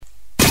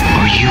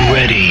you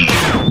ready?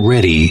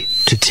 Ready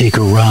to take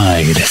a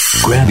ride?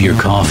 Grab your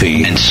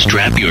coffee and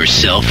strap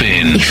yourself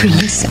in. If you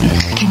listen,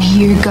 you can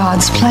hear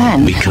God's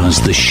plan.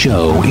 Because the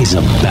show is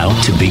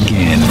about to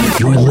begin.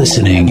 You're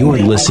listening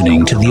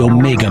to the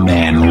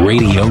Omegaman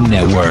Radio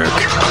Network.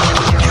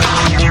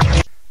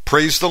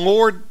 Praise the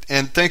Lord,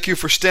 and thank you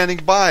for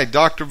standing by.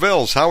 Dr.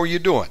 Vails, how are you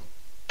doing?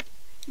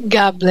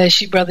 God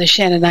bless you, Brother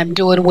Shannon. I'm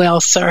doing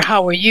well, sir.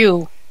 How are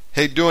you?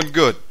 Hey, doing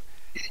good.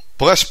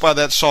 Blessed by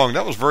that song.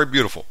 That was very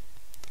beautiful.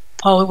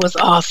 Oh, it was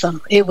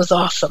awesome. It was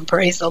awesome.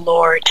 Praise the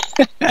Lord.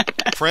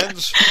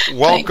 Friends,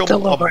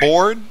 welcome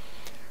aboard.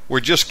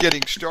 We're just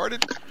getting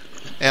started,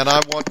 and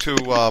I want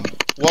to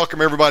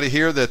welcome everybody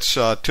here that's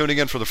tuning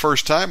in for the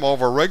first time, all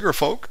of our regular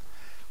folk.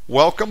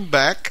 Welcome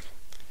back.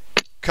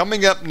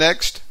 Coming up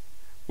next,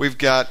 we've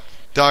got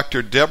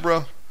Dr.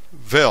 Deborah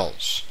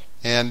Vails,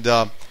 and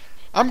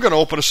I'm going to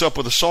open us up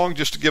with a song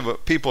just to give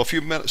people a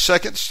few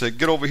seconds to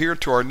get over here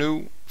to our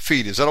new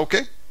feed. Is that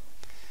okay?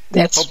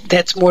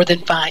 That's more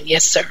than fine.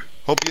 Yes, sir.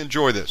 Hope you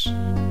enjoy this.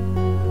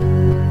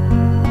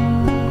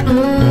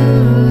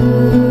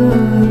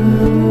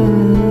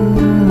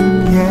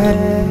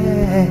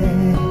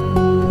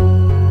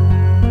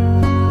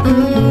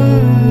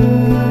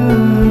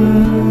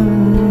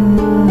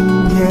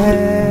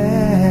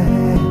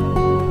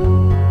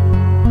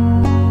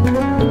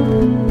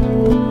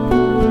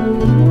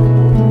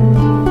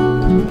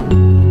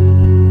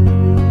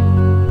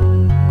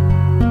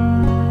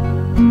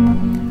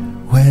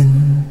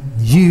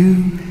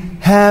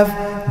 Have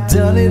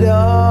done it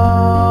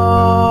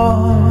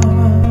all.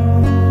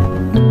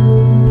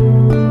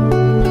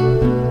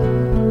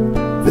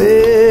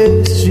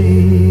 There's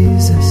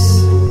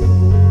Jesus.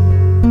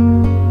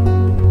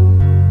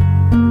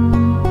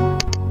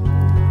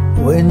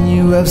 When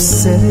you have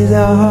said it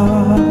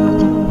all,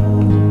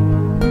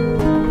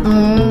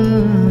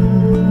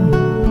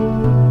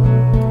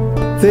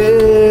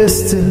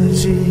 there's still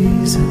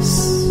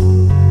Jesus.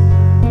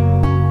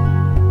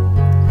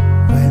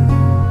 When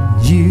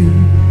you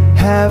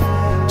have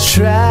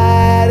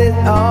tried it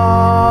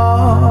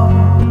all,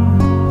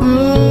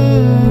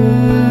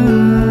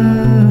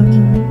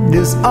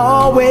 there's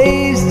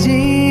always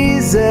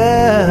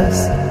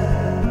Jesus.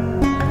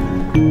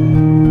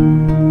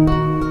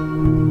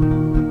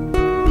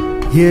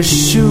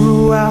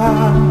 Yeshua,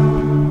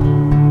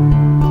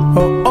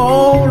 our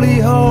only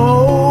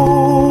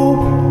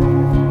hope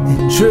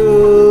in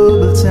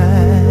troubled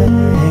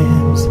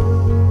times.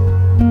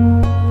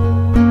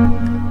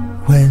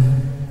 When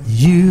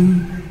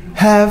you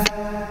have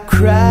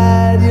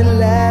cried your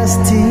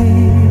last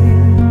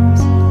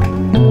tears,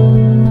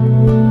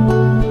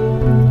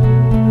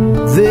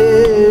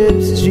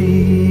 there's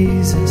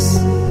Jesus.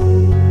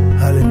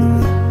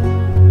 Hallelujah.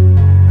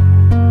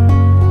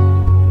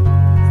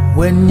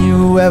 When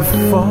you have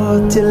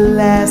fought your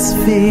last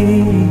fight,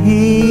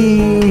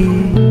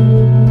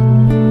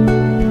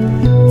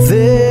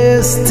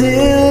 there's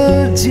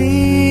still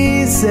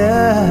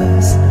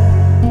Jesus.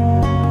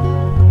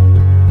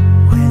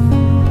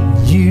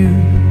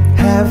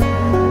 Have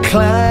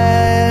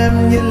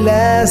climbed your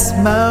last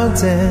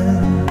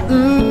mountain,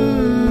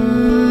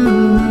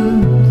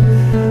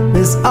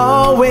 there's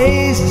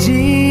always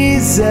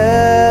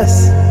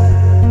Jesus.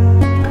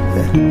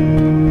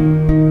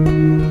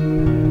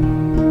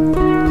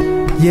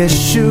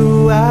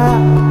 Yeshua,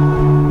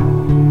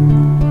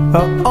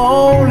 our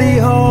only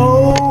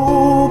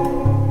hope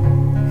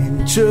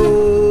in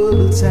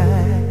troubled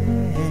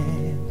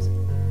times.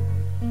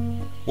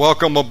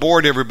 Welcome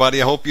aboard,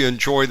 everybody. I hope you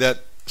enjoy that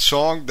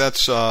song.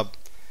 That's from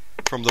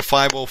the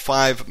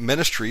 505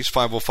 Ministries,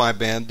 505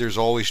 band, There's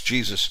Always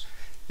Jesus.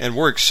 And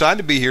we're excited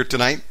to be here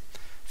tonight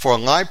for a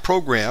live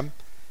program,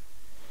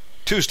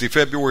 Tuesday,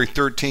 February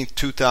 13th,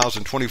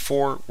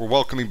 2024. We're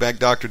welcoming back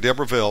Dr.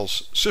 Deborah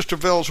Vails. Sister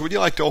Vails, would you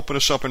like to open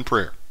us up in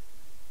prayer?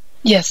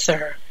 Yes,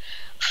 sir.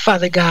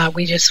 Father God,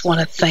 we just want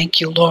to thank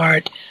you,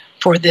 Lord,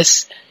 for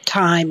this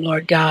time,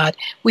 Lord God.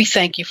 We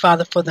thank you,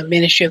 Father, for the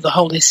ministry of the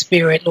Holy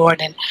Spirit,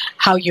 Lord, and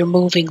how you're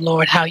moving,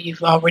 Lord, how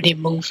you've already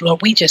moved,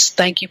 Lord. We just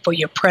thank you for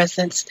your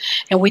presence,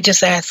 and we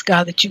just ask,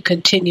 God, that you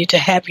continue to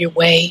have your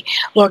way.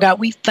 Lord God,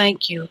 we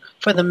thank you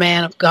for the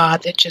man of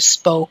God that just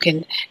spoke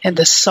and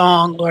the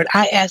song, Lord.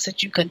 I ask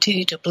that you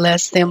continue to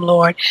bless them,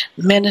 Lord,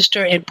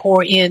 minister and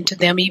pour into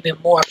them even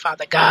more,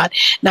 Father God.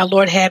 Now,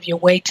 Lord, have your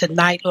way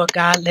tonight, Lord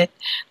God.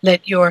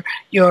 Let your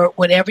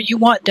whatever you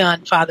want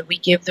done, Father, we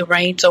give the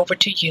reins over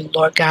to you,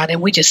 Lord God.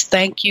 And we just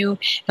thank you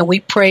and we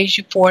praise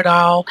you for it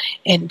all.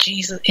 In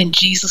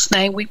Jesus'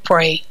 name we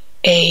pray.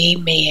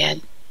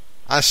 Amen.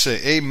 I say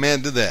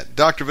amen to that.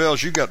 Dr.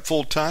 Vails, you got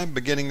full time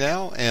beginning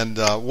now, and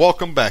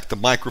welcome back. The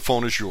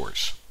microphone is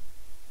yours.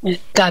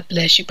 God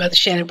bless you, Brother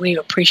Shannon. We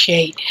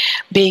appreciate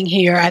being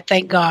here. I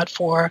thank God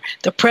for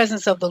the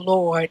presence of the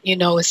Lord. You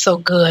know, it's so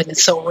good and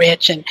so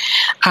rich, and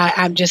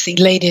I'm just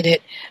elated at,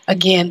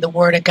 again, the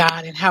Word of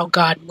God and how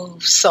God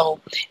moves.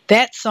 So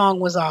that song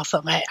was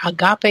awesome.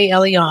 Agape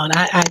Elion.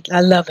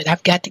 I love it.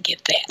 I've got to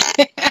get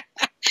that.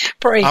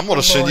 Praise I'm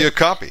going to send Lord. You a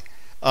copy.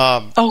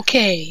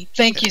 Okay.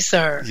 Thank you,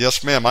 sir.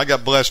 Yes, ma'am. I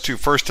got blessed, too.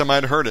 First time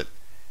I'd heard it.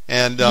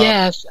 And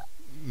yes.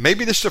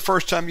 Maybe this is the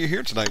first time you're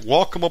here tonight.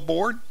 Welcome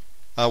aboard.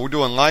 We're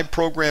doing live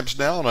programs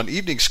now on an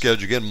evening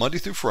schedule again, Monday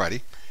through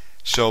Friday.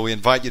 So we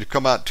invite you to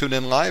come out and tune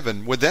in live.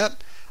 And with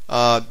that,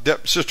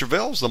 Sister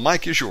Vails, the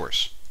mic is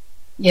yours.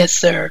 Yes,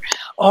 sir.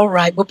 All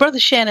right. Well, Brother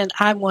Shannon,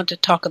 I want to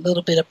talk a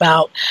little bit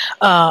about,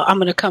 I'm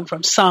going to come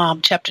from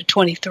Psalm chapter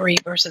 23,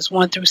 verses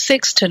 1 through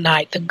 6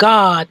 tonight. The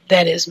God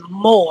that is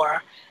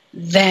more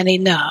than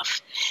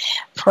enough.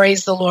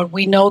 Praise the Lord.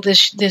 We know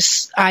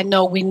I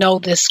know we know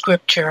this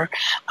scripture,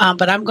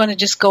 but I'm going to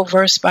just go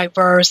verse by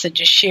verse and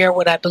just share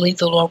what I believe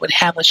the Lord would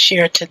have us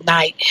share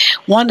tonight.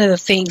 One of the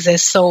things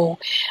that's so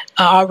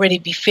already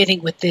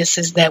befitting with this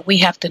is that we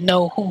have to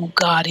know who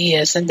God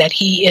is and that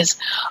He is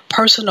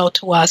personal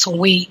to us when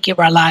we give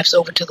our lives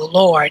over to the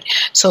Lord.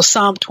 So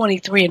Psalm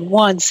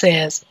 23:1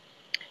 says,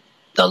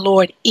 "The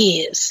Lord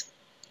is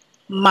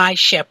my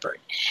shepherd."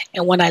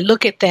 And when I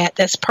look at that,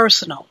 that's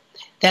personal.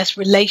 That's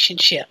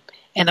relationship.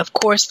 And of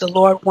course, the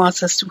Lord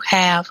wants us to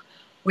have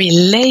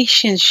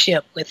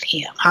relationship with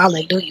Him.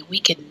 Hallelujah. We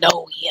can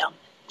know Him.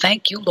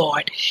 Thank you,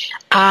 Lord.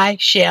 I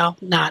shall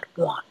not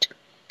want.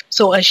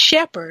 So a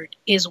shepherd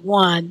is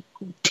one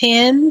who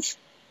tends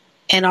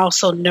and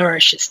also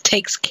nourishes,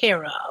 takes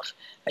care of.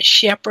 A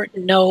shepherd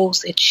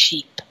knows its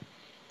sheep.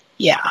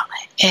 Yeah.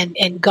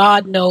 And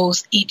God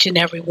knows each and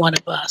every one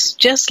of us,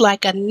 just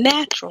like a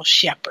natural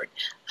shepherd.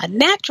 A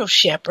natural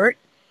shepherd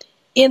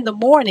in the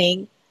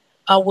morning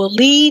will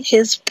lead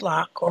his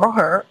flock or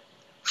her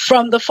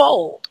from the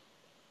fold.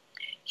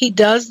 He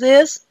does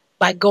this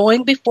by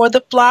going before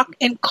the flock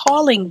and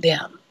calling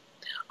them.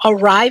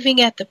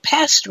 Arriving at the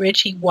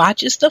pasturage, he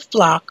watches the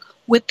flock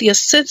with the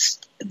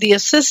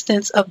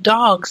assistance of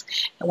dogs.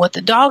 And what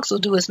the dogs will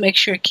do is make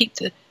sure to keep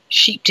the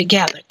sheep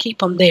together, keep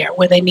them there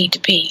where they need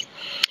to be,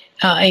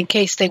 in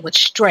case they would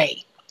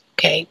stray.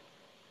 Okay,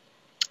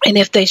 and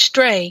if they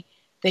stray,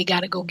 they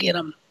got to go get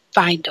them,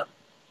 find them.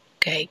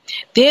 Okay.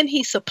 Then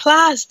he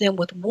supplies them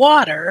with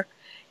water,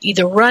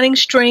 either running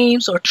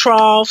streams or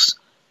troughs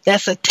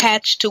that's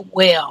attached to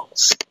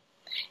wells.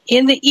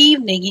 In the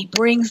evening, he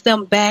brings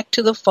them back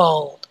to the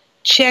fold,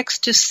 checks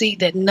to see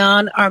that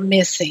none are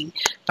missing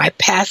by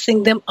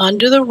passing them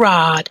under the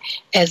rod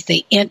as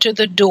they enter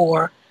the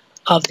door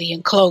of the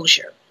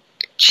enclosure,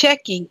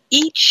 checking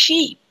each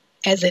sheep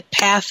as it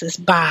passes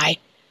by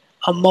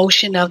a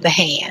motion of the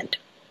hand.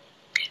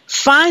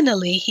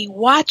 Finally, he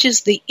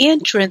watches the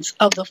entrance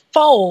of the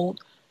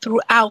fold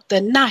throughout the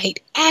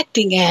night,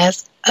 acting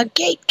as a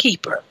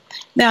gatekeeper.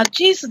 Now,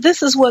 Jesus,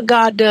 this is what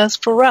God does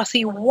for us.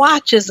 He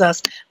watches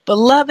us.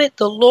 Beloved,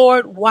 the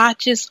Lord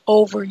watches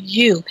over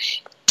you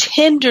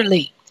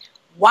tenderly,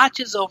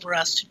 watches over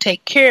us to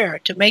take care,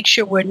 to make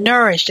sure we're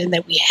nourished and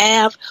that we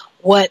have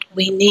what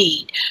we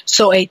need.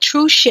 So a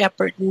true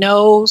shepherd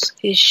knows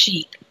his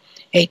sheep.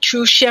 A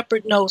true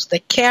shepherd knows the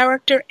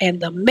character and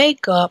the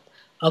makeup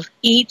of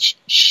each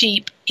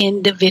sheep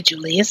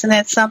individually. Isn't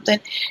that something?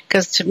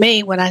 Because to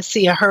me, when I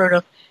see a herd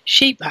of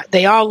sheep,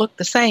 they all look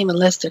the same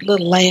unless they're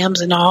little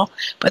lambs and all.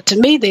 But to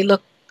me, they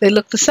look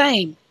the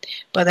same.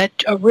 But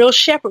a real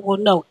shepherd will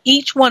know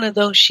each one of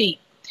those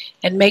sheep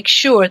and make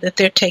sure that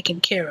they're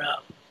taken care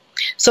of.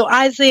 So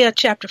Isaiah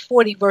chapter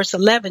 40 verse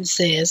 11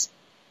 says,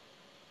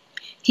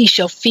 "He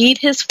shall feed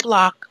his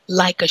flock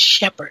like a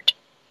shepherd.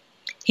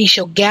 He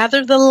shall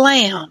gather the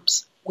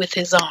lambs with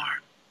his arm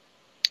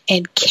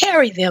and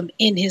carry them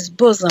in his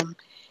bosom,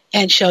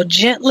 and shall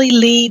gently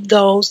lead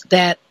those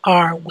that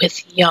are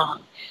with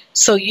young."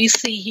 So you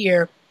see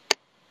here,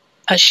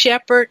 a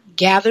shepherd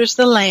gathers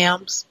the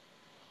lambs,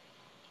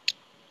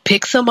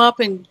 picks them up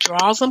and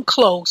draws them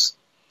close,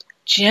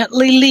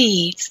 gently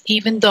leads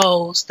even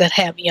those that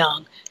have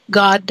young.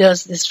 God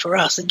does this for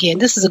us. Again,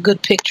 this is a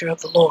good picture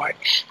of the Lord,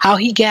 how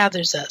he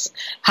gathers us,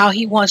 how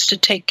he wants to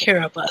take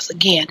care of us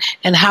again,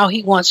 and how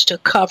he wants to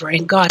cover,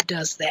 and God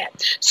does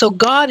that. So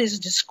God is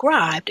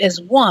described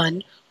as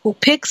one who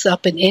picks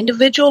up an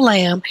individual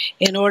lamb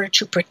in order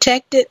to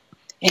protect it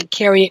and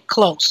carry it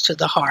close to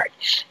the heart.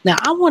 Now,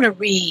 I want to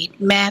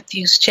read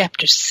Matthew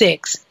chapter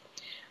 6,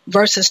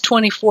 verses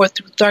 24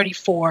 through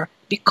 34,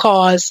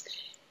 because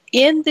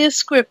in this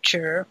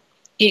scripture,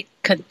 it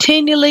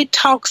continually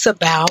talks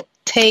about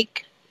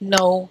take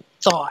no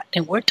thought.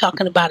 And we're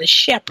talking about a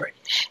shepherd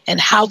and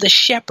how the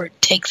shepherd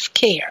takes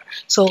care.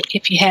 So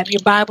if you have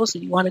your Bibles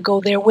and you want to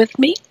go there with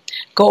me,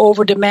 go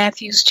over to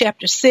Matthew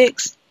chapter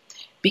 6,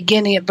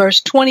 beginning at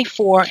verse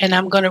 24, and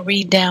I'm going to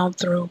read down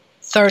through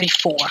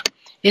 34.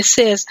 It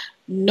says,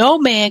 "No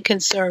man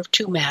can serve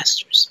two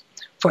masters,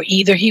 for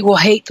either he will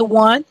hate the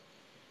one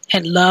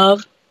and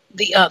love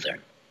the other,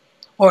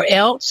 or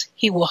else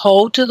he will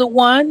hold to the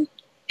one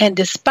and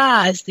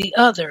despise the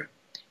other.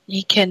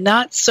 Ye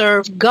cannot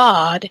serve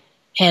God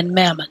and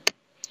mammon.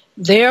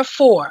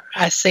 Therefore,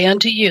 I say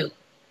unto you,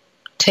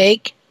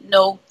 take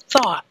no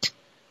thought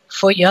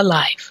for your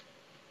life,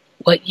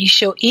 what ye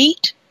shall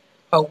eat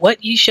or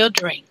what ye shall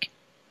drink,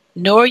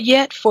 nor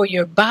yet for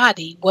your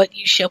body what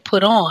you shall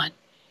put on.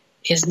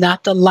 Is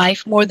not the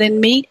life more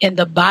than meat, and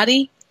the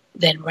body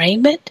than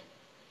raiment?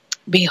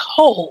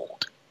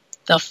 Behold,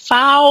 the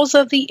fowls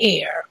of the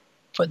air,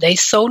 for they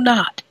sow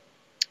not,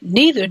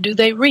 neither do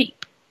they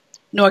reap,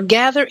 nor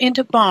gather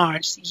into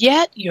barns,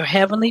 yet your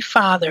heavenly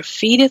Father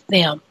feedeth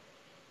them.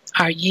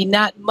 Are ye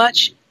not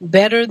much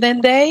better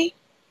than they?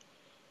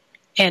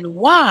 And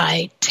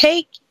why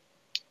take,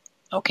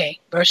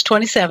 verse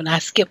 27, I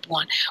skipped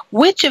one.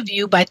 Which of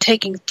you by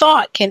taking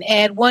thought can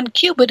add 1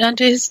 cubit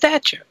unto his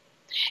stature?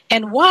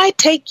 And why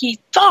take ye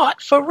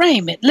thought for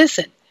raiment?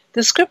 Listen,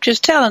 the scripture's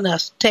telling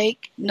us,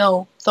 take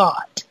no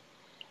thought.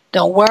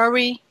 Don't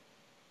worry.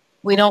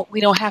 We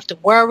don't have to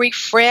worry,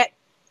 fret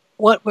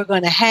what we're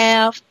going to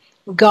have.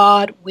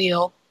 God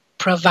will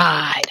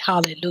provide.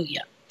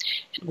 Hallelujah.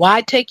 And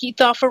why take ye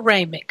thought for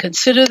raiment?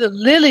 Consider the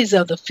lilies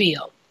of the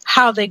field,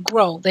 how they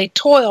grow. They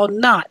toil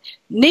not,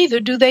 neither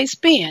do they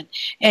spin.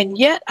 And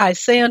yet I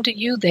say unto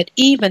you that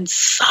even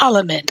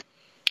Solomon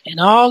in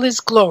all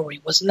his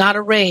glory was not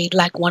arrayed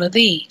like one of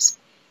these.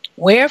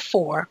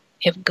 Wherefore,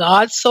 if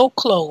God so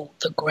clothe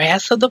the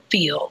grass of the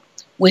field,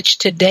 which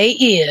today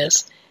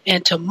is,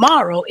 and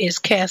tomorrow is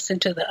cast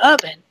into the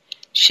oven,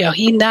 shall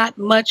he not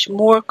much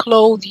more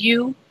clothe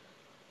you,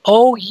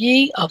 O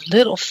ye of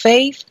little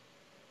faith?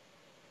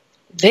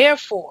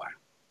 Therefore,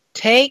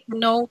 take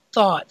no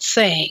thought,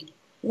 saying,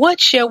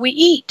 what shall we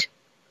eat?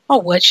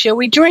 Or what shall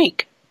we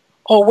drink?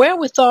 Or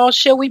wherewithal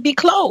shall we be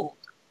clothed?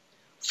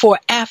 For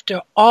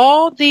after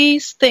all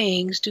these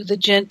things do the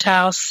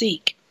Gentiles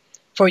seek.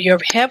 For your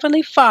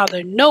heavenly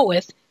Father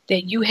knoweth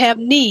that you have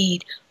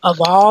need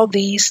of all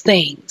these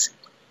things.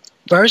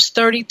 Verse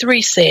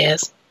 33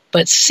 says,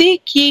 but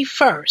seek ye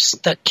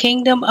first the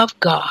kingdom of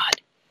God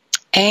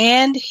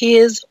and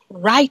his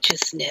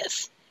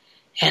righteousness,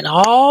 and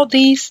all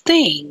these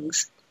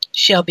things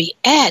shall be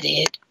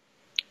added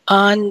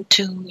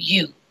unto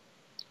you.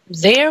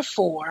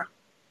 Therefore,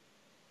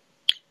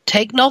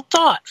 take no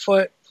thought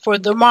for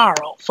the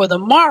morrow. For the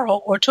morrow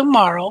or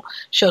tomorrow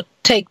shall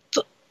take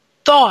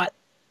thought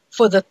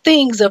for the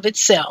things of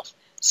itself.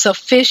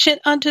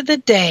 Sufficient unto the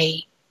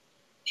day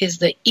is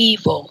the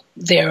evil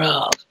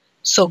thereof.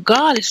 So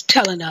God is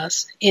telling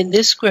us in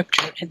this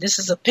scripture, and this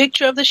is a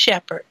picture of the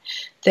shepherd,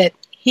 that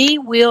he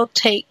will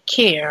take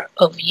care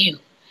of you.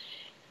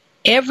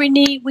 Every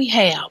need we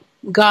have,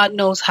 God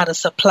knows how to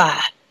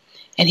supply.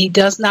 And he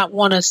does not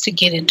want us to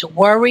get into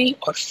worry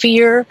or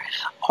fear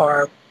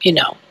or,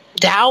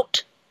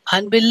 doubt,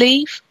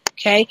 unbelief.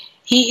 Okay?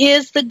 He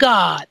is the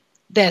God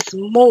that's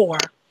more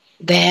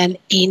than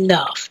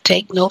enough.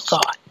 Take no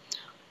thought.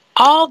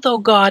 Although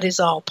God is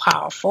all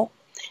powerful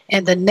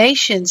and the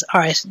nations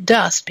are as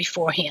dust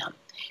before him,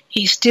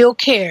 he still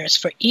cares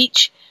for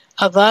each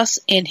of us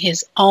in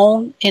his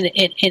own, in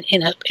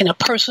a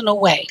personal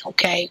way.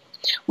 Okay?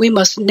 We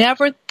must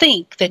never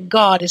think that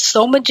God is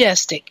so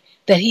majestic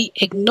that he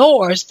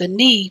ignores the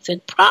needs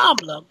and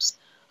problems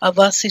of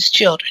us, his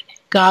children.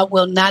 God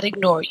will not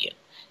ignore you.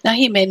 Now,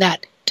 he may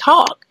not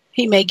talk.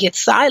 He may get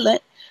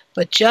silent.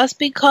 But just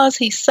because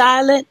he's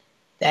silent,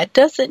 that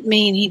doesn't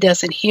mean he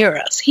doesn't hear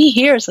us. He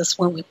hears us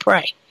when we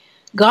pray.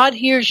 God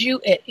hears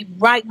you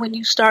right when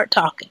you start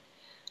talking.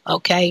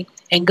 Okay?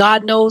 And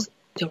God knows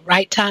the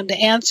right time to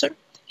answer.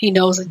 He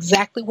knows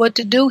exactly what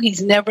to do.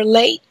 He's never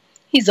late.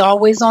 He's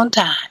always on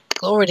time.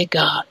 Glory to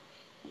God.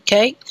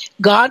 Okay?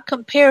 God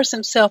compares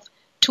himself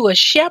to a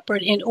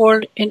shepherd in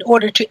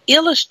order to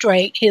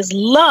illustrate his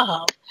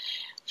love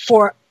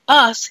for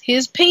us,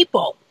 his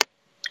people.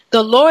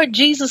 The Lord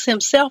Jesus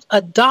himself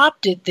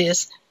adopted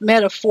this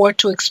metaphor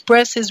to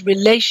express his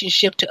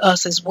relationship to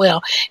us as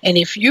well. And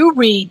if you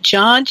read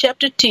John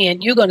chapter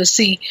 10, you're going to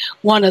see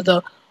one of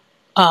the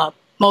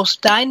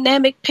most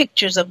dynamic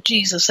pictures of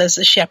Jesus as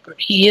a shepherd.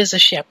 He is a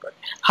shepherd.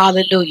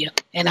 Hallelujah.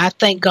 And I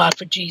thank God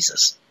for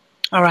Jesus.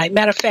 All right.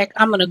 Matter of fact,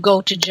 I'm going to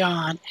go to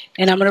John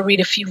and I'm going to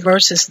read a few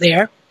verses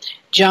there.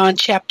 John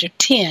chapter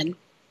 10,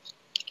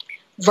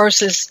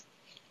 verses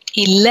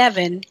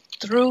 11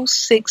 through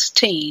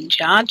 16.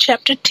 John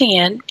chapter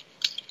 10,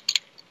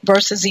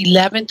 verses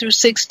 11 through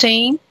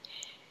 16.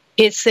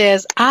 It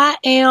says, I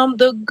am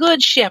the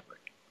good shepherd.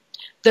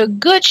 The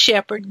good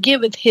shepherd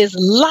giveth his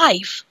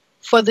life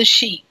for the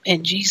sheep.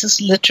 And Jesus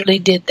literally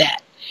did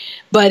that.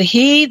 But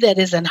he that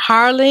is an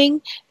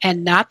hireling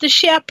and not the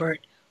shepherd,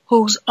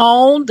 whose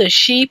own the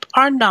sheep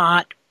are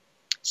not,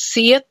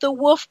 seeth the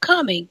wolf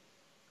coming,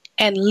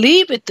 and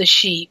leaveth the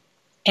sheep,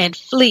 and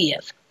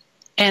fleeth.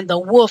 And the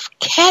wolf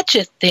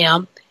catcheth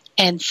them,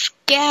 and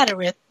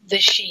scattereth the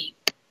sheep.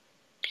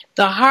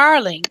 The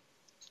hireling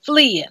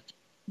fleeth,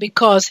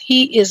 because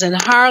he is an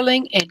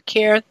hireling, and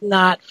careth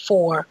not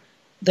for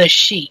the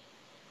sheep.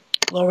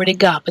 Glory to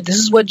God. But this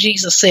is what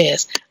Jesus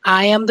says.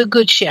 I am the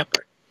good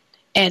shepherd,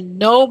 and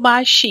know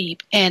my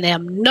sheep, and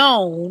am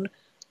known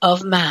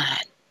of mine.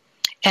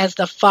 As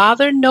the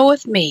Father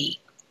knoweth me,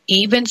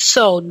 even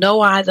so know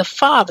I the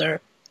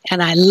Father,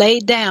 and I lay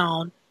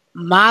down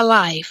my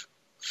life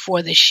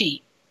for the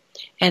sheep.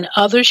 And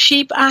other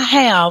sheep I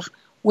have,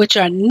 which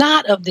are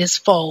not of this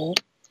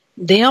fold,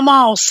 them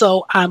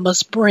also I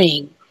must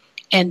bring,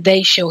 and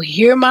they shall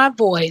hear my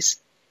voice,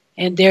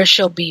 and there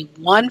shall be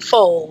one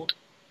fold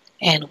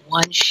and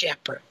one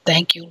shepherd.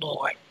 Thank you,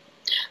 Lord.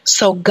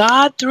 So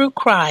God, through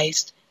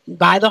Christ,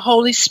 by the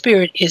Holy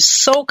Spirit, is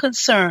so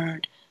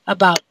concerned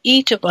about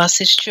each of us,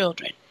 his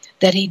children,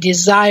 that he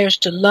desires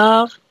to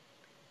love,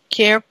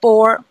 care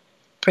for,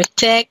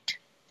 protect,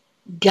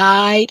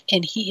 guide,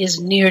 and he is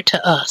near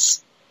to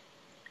us.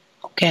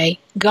 Okay?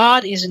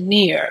 God is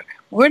near.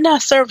 We're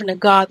not serving a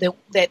God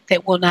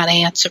that will not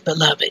answer,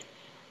 beloved.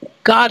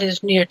 God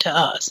is near to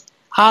us.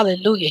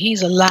 Hallelujah.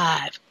 He's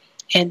alive.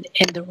 And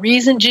the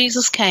reason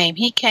Jesus came,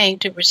 he came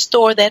to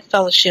restore that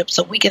fellowship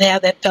so we could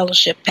have that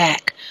fellowship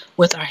back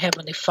with our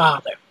Heavenly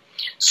Father.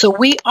 So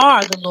we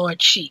are the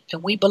Lord's sheep,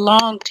 and we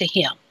belong to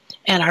him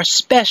and are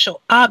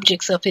special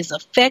objects of his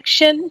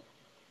affection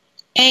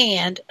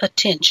and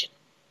attention.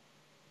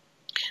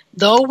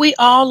 Though we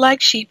all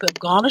like sheep have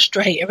gone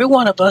astray, every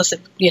one of us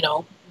have,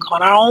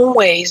 gone our own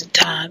ways at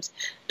times,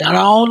 done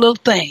our own little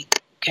thing,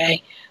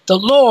 okay? The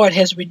Lord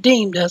has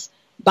redeemed us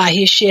by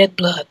his shed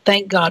blood.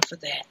 Thank God for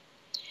that.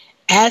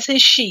 As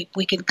his sheep,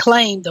 we can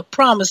claim the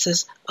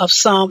promises of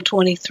Psalm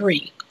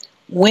 23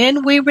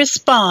 when we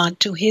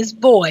respond to his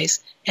voice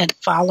and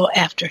follow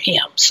after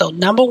him. So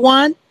number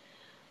one,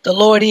 the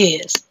Lord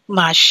is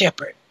my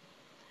shepherd.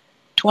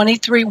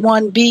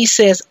 23:1b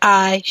says,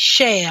 I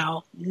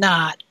shall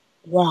not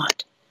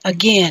want.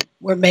 Again,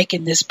 we're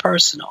making this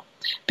personal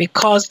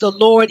because the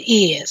Lord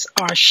is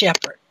our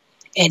shepherd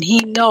and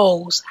he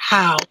knows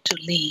how to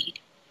lead.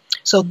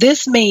 So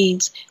this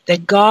means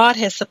that God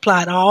has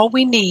supplied all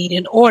we need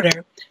in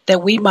order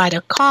that we might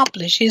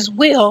accomplish his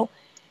will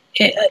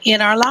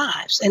in our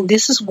lives. And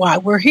this is why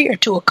we're here,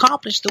 to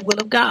accomplish the will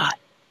of God.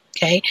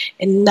 Okay?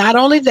 And not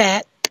only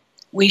that,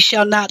 we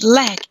shall not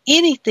lack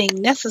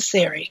anything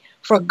necessary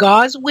for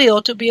God's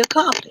will to be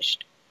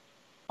accomplished.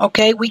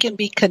 Okay? We can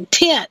be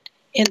content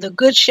in the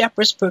Good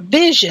Shepherd's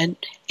provision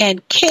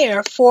and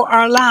care for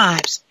our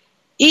lives,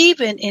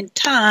 even in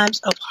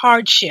times of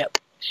hardship.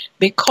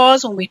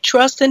 Because when we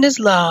trust in his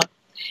love,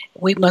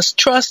 we must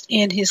trust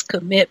in his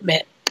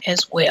commitment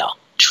as well.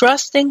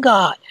 Trust in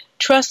God.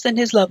 Trust in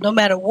his love. No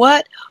matter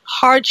what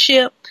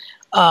hardship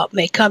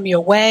may come your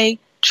way,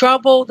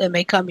 trouble that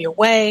may come your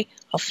way,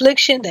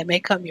 affliction that may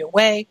come your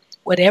way,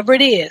 whatever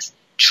it is,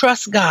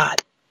 trust God.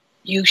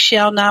 You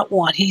shall not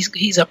want.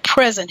 He's a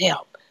present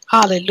help.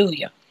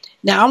 Hallelujah.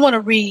 Now I want to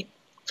read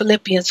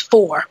Philippians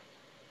 4:11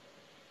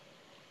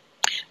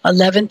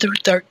 through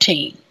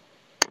 13.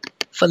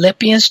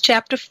 Philippians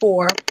chapter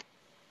 4,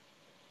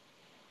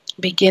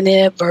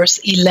 beginning at verse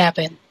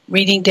 11,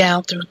 reading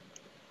down through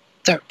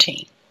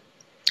 13.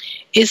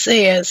 It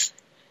says,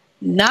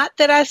 Not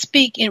that I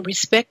speak in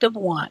respect of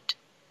want,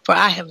 for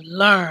I have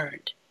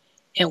learned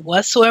in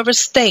whatsoever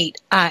state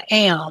I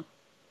am,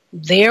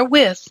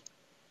 therewith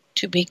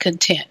to be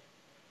content.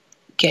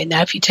 Okay,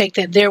 now if you take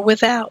that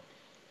therewith out,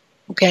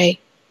 okay,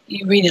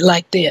 you read it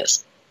like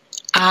this.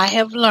 I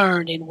have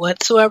learned in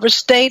whatsoever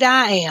state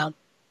I am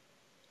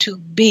to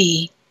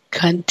be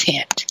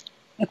content.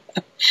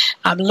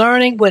 I'm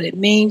learning what it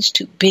means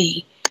to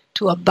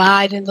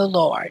abide in the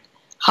Lord.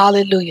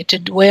 Hallelujah. To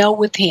dwell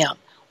with him,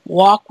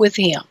 walk with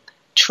him,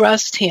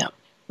 trust him,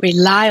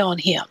 rely on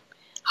him.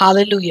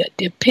 Hallelujah.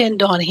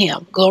 Depend on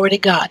him. Glory to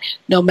God.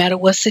 No matter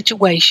what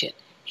situation,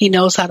 he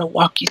knows how to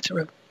walk you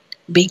through.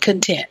 Be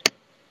content.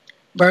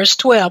 Verse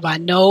 12, I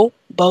know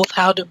both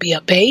how to be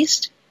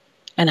abased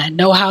and I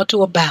know how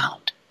to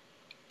abound.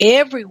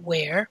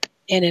 Everywhere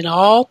and in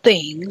all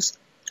things,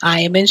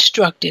 I am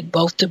instructed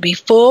both to be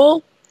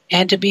full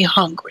and to be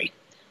hungry,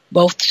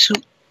 both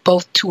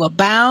to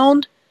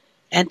abound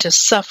and to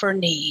suffer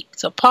need.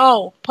 So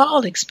Paul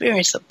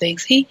experienced some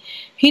things. He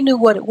knew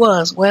what it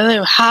was,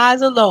 whether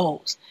highs or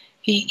lows.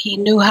 He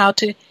knew how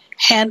to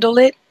handle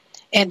it,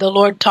 and the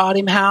Lord taught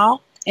him how,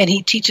 and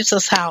he teaches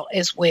us how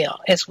as well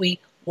as we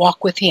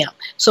walk with him.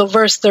 So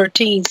verse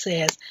 13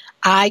 says,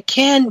 I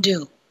can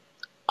do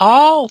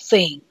all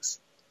things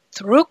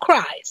through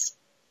Christ,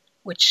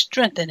 which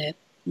strengtheneth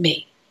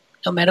me.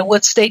 No matter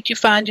what state you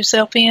find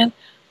yourself in,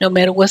 no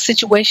matter what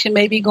situation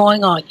may be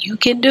going on, you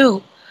can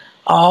do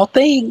all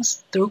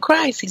things through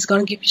Christ. He's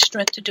going to give you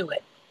strength to do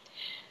it.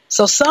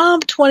 So Psalm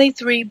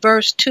 23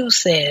 verse 2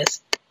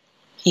 says,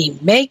 He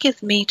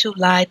maketh me to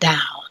lie down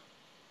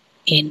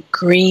in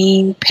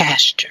green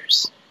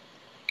pastures.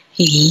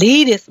 He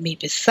leadeth me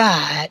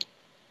beside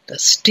the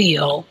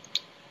still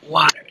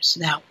waters.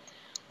 Now,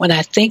 when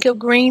I think of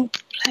green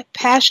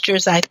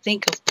pastures, I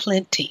think of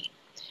plenty.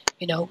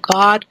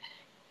 God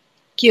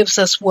gives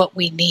us what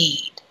we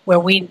need, where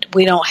we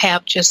don't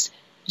have just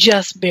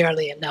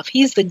barely enough.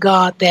 He's the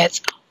God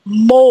that's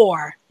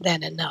more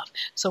than enough.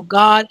 So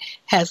God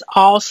has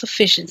all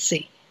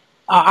sufficiency.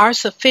 Our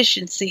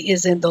sufficiency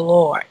is in the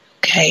Lord.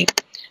 Okay?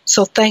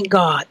 So thank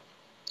God.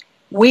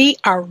 We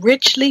are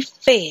richly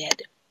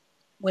fed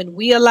when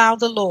we allow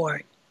the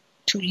Lord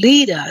to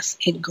lead us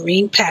in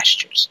green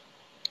pastures.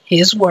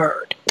 His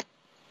word.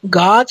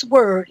 God's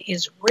word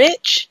is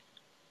rich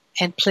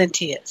and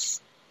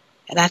plenteous.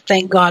 And I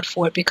thank God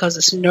for it because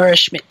it's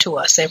nourishment to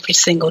us every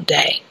single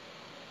day.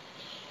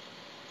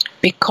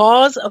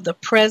 Because of the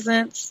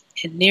presence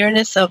and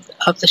nearness of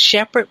the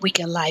shepherd, we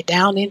can lie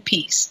down in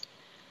peace.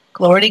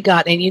 Glory to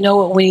God. And you know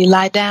what? When you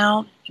lie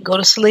down, you go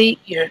to sleep,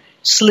 your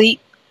sleep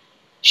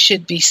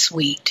should be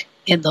sweet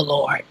in the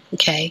Lord,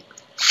 okay?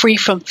 Free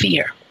from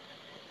fear,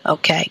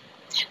 okay?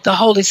 The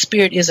Holy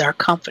Spirit is our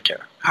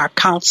comforter, our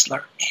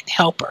counselor and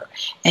helper,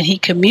 and he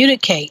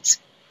communicates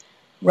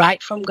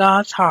right from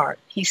God's heart.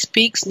 He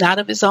speaks not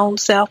of his own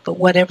self, but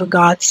whatever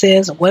God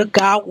says and what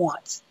God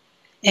wants.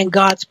 And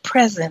God's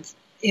presence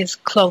is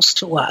close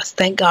to us.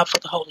 Thank God for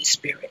the Holy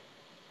Spirit.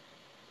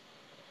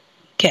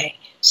 Okay,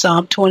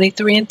 Psalm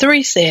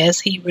 23:3 says,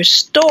 he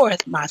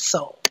restoreth my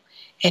soul,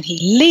 and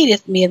he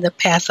leadeth me in the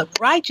path of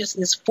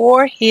righteousness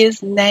for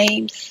his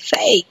name's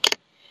sake.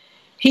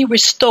 He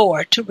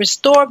restored. To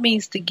restore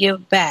means to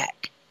give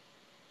back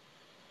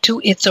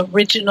to its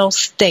original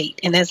state.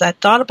 And as I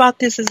thought about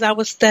this as I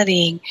was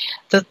studying,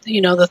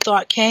 the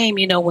thought came,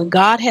 when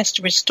God has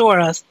to restore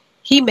us,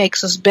 he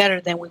makes us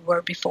better than we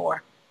were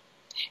before.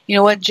 You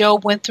know what?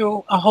 Job went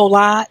through a whole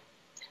lot,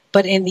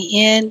 but in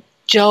the end,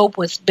 Job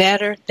was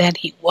better than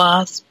he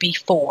was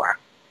before.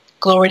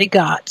 Glory to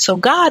God. So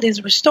God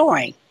is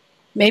restoring.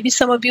 Maybe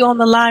some of you on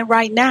the line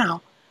right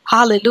now,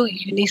 hallelujah,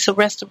 you need some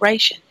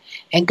restoration.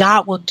 And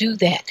God will do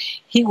that.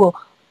 He will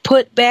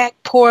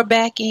pour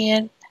back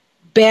in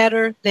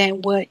better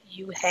than what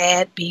you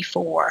had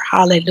before.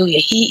 Hallelujah.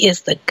 He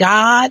is the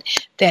God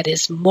that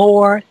is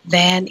more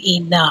than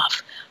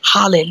enough.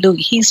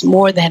 Hallelujah. He's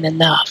more than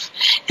enough.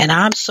 And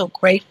I'm so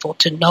grateful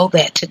to know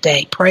that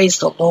today. Praise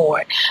the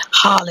Lord.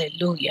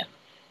 Hallelujah.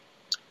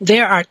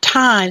 There are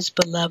times,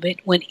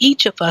 beloved, when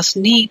each of us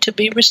need to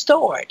be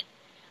restored.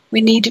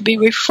 We need to be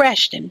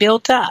refreshed and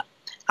built up.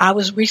 I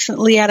was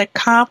recently at a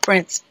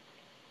conference,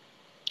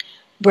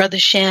 Brother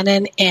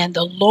Shannon, and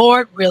the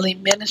Lord really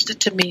ministered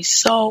to me.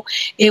 So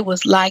it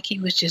was like he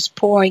was just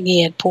pouring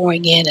in,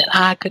 and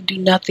I could do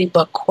nothing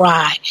but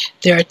cry.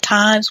 There are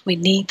times we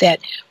need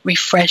that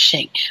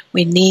refreshing.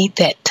 We need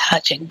that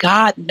touch, and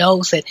God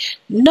knows that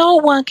no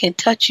one can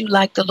touch you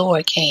like the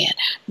Lord can.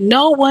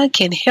 No one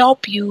can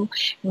help you,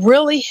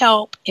 really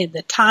help in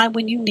the time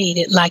when you need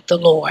it like the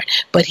Lord,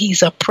 but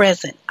he's a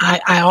present.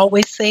 I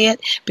always say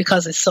it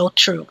because it's so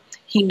true.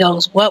 He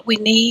knows what we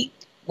need,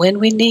 when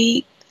we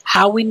need,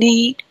 how we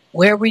need,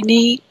 where we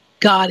need.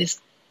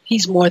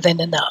 He's more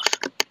than enough.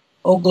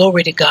 Oh,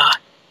 glory to God.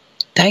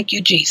 Thank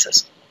you,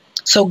 Jesus.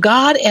 So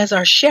God, as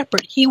our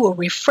shepherd, he will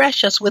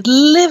refresh us with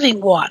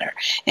living water.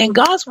 And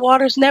God's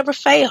waters never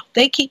fail.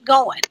 They keep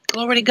going.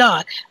 Glory to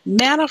God.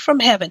 Manna from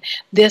heaven.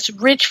 This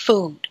rich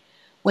food.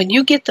 When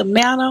you get the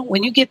manna,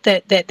 when you get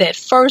that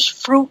first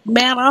fruit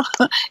manna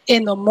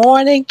in the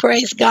morning,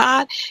 praise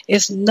God,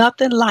 it's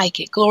nothing like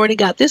it. Glory to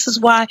God. This is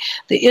why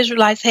the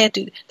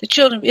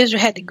children of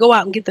Israel had to go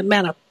out and get the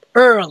manna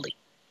early.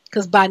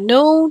 Because by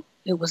noon,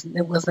 it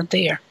wasn't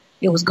there.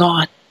 It was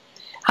gone.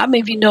 How many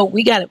of you know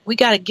we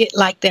gotta get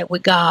like that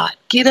with God?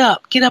 Get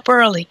up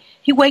early.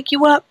 He wake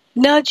you up,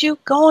 nudge you,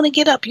 go on and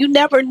get up. You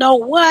never know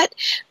what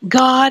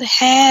God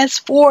has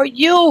for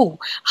you.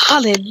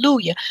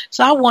 Hallelujah.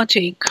 So I want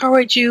to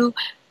encourage you,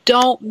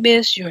 don't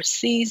miss your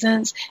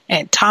seasons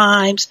and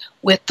times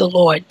with the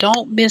Lord.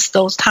 Don't miss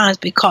those times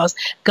because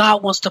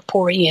God wants to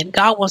pour in.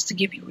 God wants to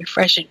give you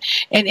refreshing.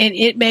 And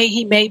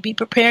he may be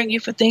preparing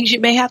you for things you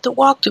may have to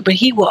walk through, but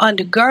he will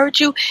undergird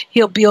you.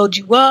 He'll build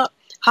you up.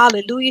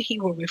 Hallelujah. He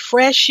will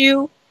refresh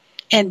you.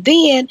 And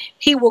then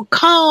he will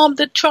calm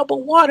the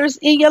troubled waters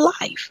in your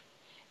life.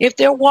 If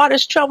there are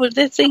waters troubled,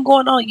 this thing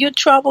going on, you're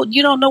troubled,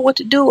 you don't know what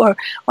to do,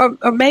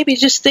 or maybe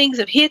just things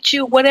have hit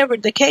you, whatever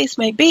the case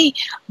may be,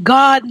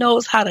 God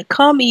knows how to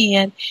come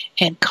in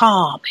and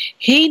calm.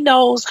 He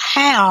knows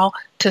how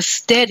to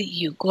steady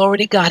you. Glory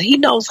to God. He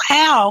knows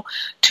how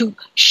to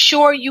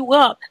shore you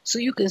up so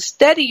you can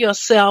steady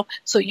yourself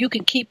so you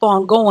can keep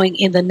on going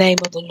in the name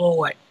of the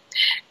Lord.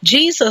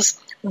 Jesus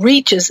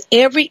reaches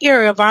every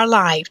area of our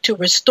life to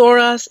restore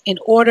us in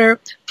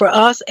order for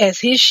us as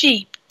his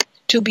sheep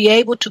to be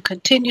able to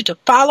continue to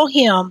follow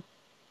him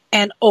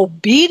and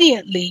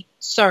obediently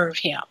serve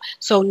him.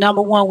 So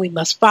number one, we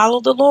must follow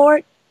the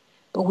Lord,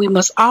 but we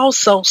must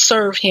also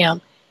serve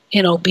him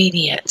in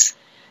obedience.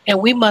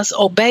 And we must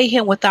obey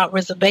him without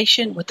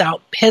reservation,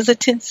 without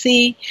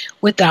hesitancy,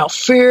 without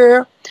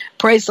fear.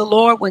 Praise the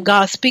Lord. When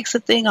God speaks a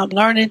thing, I'm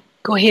learning,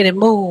 go ahead and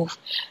move.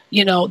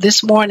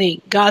 This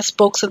morning, God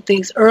spoke some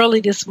things early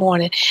this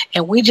morning,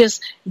 and we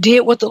just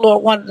did what the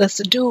Lord wanted us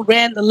to do,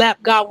 ran the lap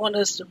God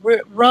wanted us to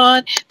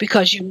run,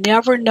 because you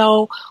never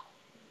know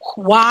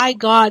why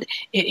God,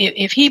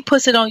 if he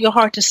puts it on your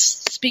heart to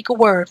speak a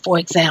word, for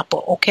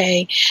example,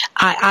 okay,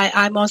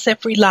 I'm on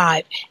Set Free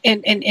Live,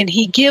 and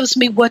he gives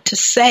me what to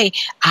say.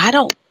 I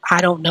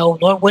don't know,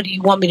 Lord, what do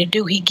you want me to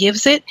do? He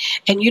gives it,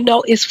 and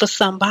it's for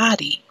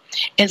somebody.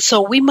 And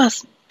so we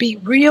must be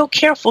real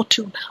careful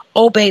to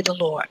obey the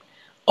Lord.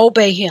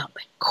 Obey him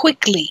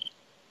quickly,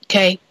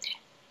 okay?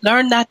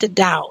 Learn not to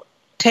doubt.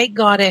 Take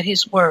God at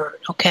his word,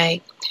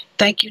 okay?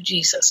 Thank you,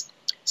 Jesus.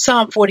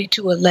 Psalm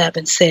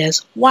 42:11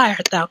 says, "Why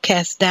art thou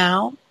cast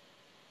down,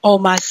 O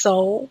my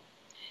soul?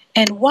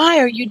 And why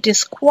are you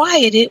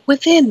disquieted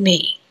within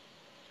me?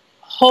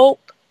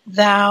 Hope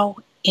thou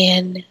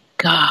in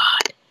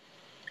God,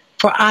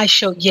 for I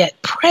shall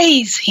yet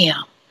praise him,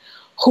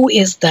 who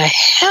is the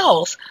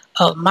health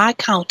of my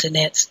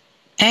countenance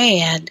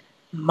and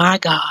My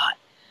God.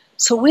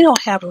 So we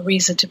don't have a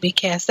reason to be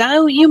cast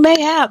down. You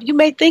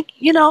may think,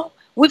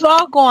 we've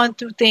all gone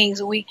through things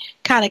and we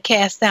kind of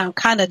cast down,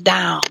 kind of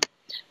down.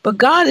 But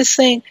God is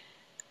saying,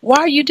 why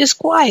are you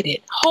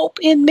disquieted? Hope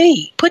in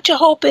me. Put your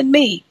hope in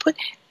me.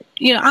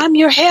 I'm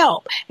your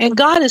help. And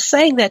God is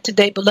saying that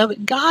today,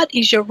 beloved. God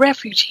is your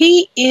refuge.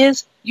 He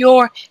is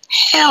your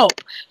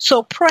help.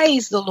 So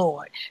praise the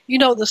Lord.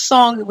 The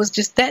song,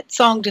 that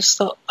song just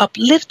so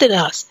uplifted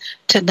us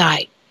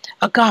tonight.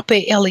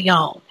 Agape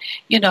Elion,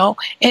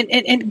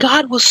 and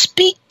God will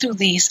speak through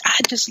these. I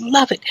just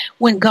love it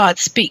when God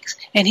speaks,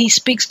 and he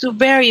speaks through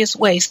various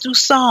ways, through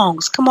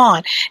songs. Come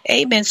on.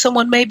 Amen.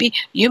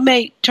 You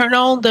may turn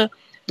on the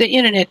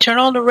internet, turn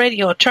on the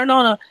radio, turn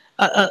on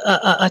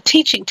a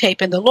teaching tape,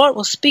 and the Lord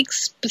will speak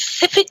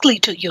specifically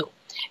to you.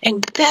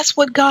 And that's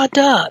what God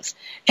does.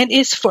 And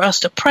it's for us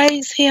to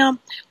praise him,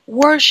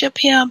 worship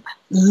him,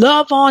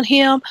 love on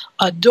him,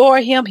 adore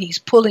him. He's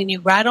pulling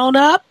you right on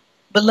up,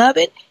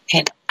 beloved,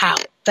 and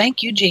out.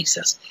 Thank you,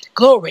 Jesus.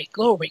 Glory,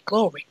 glory,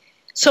 glory.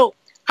 So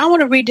I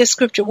want to read this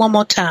scripture one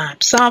more time.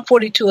 Psalm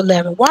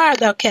 42:11. Why art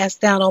thou cast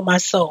down, O my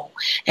soul?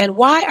 And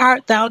why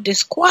art thou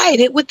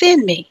disquieted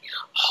within me?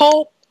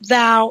 Hope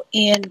thou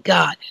in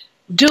God.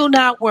 Do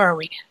not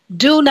worry.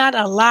 Do not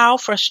allow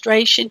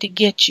frustration to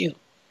get you.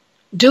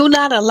 Do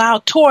not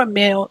allow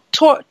torment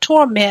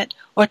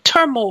or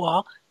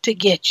turmoil to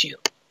get you.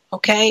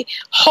 Okay?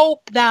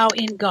 Hope thou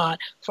in God,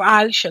 for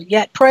I shall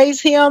yet praise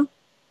him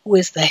who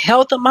is the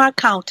health of my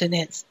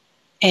countenance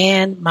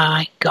and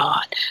my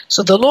God.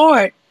 So the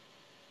Lord,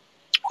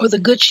 or the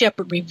Good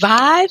Shepherd,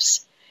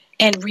 revives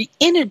and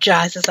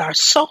re-energizes our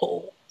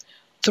soul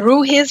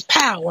through his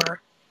power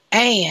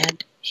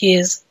and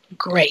his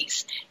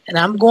grace. And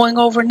I'm going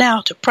over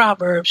now to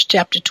Proverbs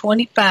chapter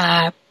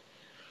 25,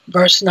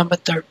 verse number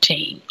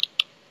 13.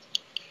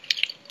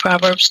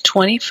 Proverbs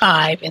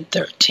 25 and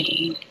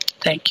 13.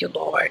 Thank you,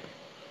 Lord.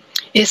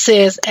 It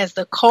says, as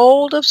the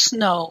cold of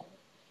snow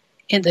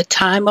in the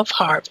time of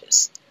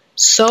harvest,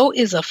 so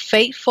is a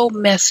faithful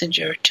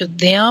messenger to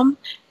them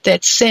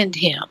that send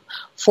him,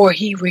 for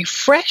he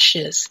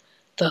refreshes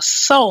the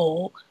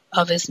soul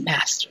of his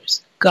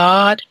masters.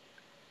 God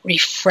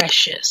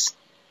refreshes,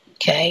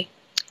 okay?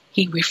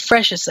 He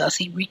refreshes us.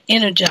 He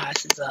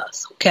re-energizes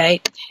us,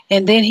 okay?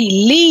 And then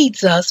he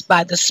leads us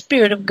by the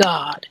Spirit of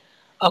God,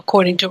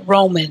 according to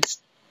Romans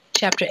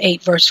chapter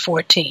 8, verse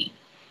 14.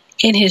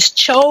 In his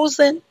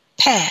chosen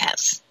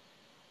paths,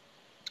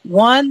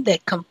 one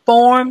that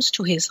conforms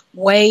to his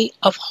way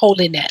of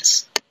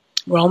holiness.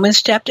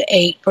 Romans chapter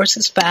 8,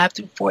 verses 5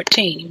 through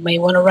 14. You may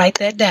want to write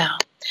that down.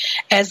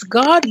 As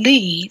God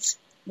leads,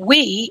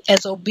 we,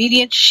 as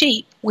obedient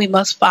sheep, we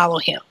must follow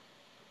him.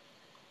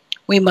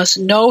 We must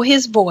know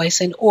his voice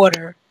in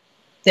order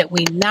that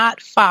we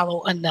not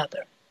follow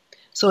another.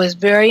 So it's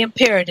very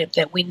imperative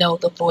that we know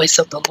the voice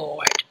of the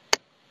Lord.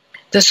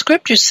 The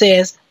scripture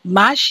says,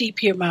 my sheep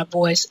hear my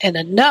voice, and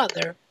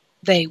another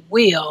they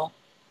will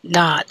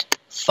not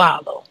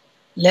follow.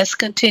 Let's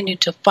continue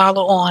to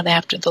follow on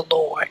after the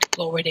Lord.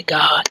 Glory to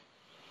God.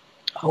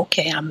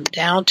 Okay, I'm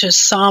down to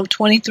Psalm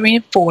 23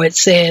 and 4. It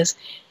says,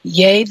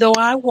 yea, though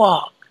I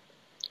walk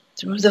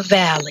through the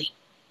valley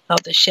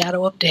of the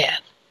shadow of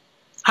death,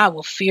 I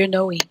will fear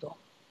no evil.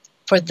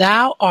 For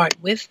thou art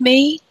with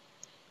me,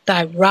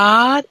 thy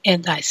rod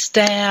and thy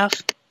staff,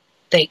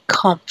 they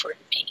comfort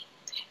me.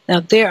 Now,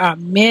 there are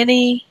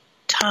many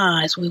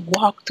times we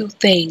walk through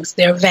things,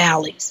 they're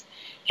valleys,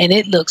 and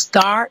it looks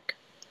dark.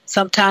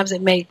 Sometimes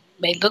it may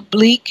look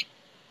bleak,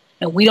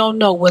 and we don't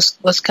know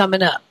what's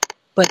coming up.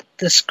 But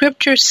the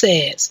scripture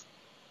says,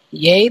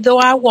 yea, though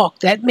I walk,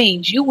 that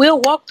means you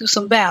will walk through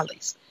some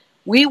valleys.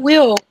 We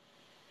will,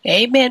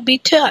 amen, be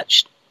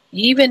touched.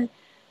 Even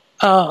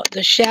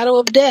the shadow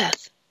of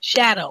death,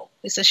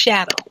 it's a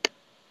shadow.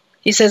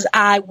 He says,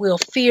 I will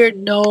fear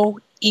no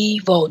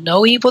evil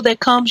that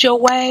comes your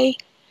way.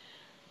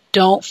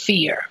 Don't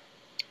fear.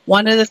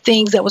 One of the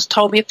things that was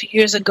told me a few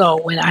years ago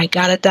when I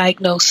got a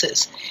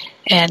diagnosis,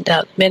 and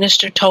the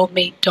minister told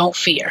me, don't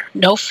fear,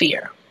 no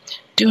fear.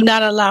 Do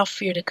not allow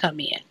fear to come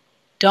in.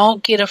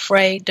 Don't get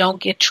afraid. Don't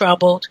get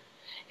troubled.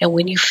 And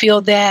when you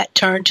feel that,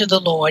 turn to the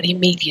Lord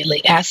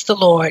immediately. Ask the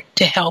Lord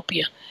to help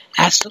you.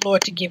 Ask the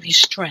Lord to give you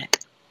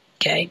strength.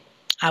 Okay?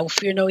 I will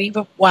fear no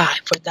evil. Why?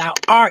 For thou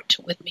art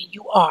with me.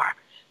 You are.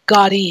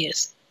 God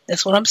is.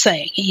 That's what I'm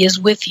saying. He is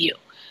with you.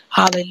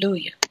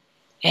 Hallelujah.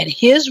 And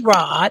his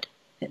rod,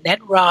 and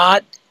that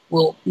rod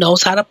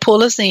knows how to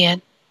pull us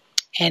in.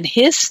 And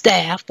his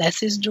staff, that's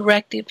his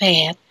directive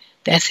hand,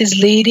 that's his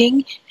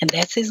leading, and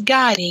that's his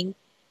guiding.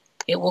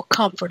 It will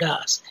comfort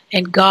us.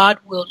 And God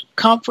will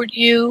comfort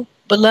you,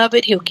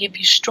 beloved. He'll give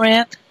you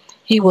strength.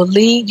 He will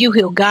lead you.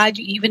 He'll guide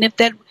you, even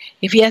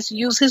if he has to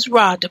use his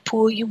rod to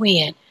pull you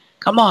in.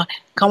 Come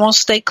on,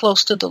 stay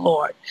close to the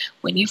Lord.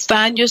 When you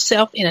find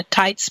yourself in a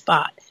tight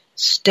spot,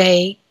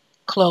 stay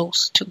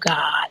close to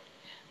God.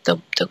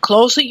 The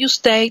closer you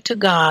stay to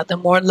God, the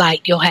more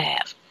light you'll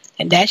have.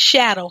 And that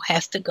shadow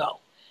has to go,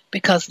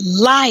 because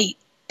light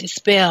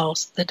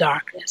dispels the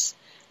darkness.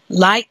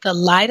 The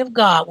light of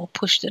God will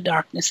push the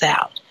darkness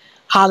out.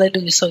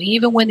 Hallelujah. So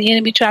even when the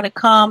enemy try to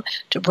come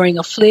to bring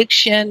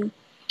affliction,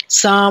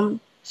 some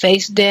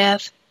face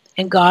death,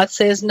 and God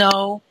says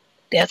no,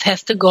 death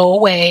has to go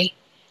away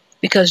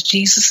because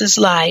Jesus is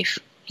life.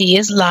 He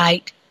is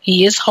light.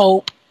 He is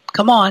hope.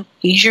 Come on.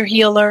 He's your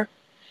healer.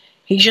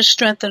 He's your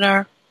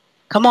strengthener.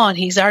 Come on.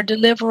 He's our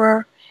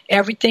deliverer.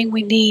 Everything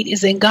we need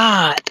is in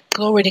God.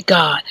 Glory to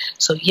God.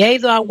 So yea,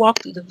 though I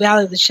walk through the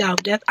valley of the shadow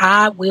of death,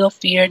 I will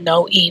fear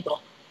no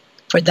evil.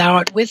 For thou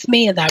art with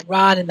me, and thy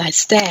rod and thy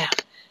staff,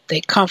 they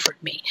comfort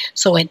me.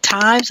 So in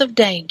times of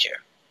danger,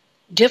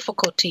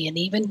 difficulty, and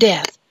even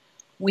death,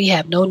 we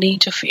have no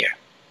need to fear.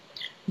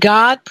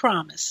 God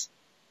promises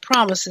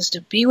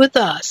to be with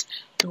us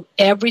through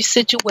every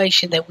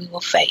situation that we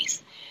will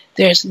face.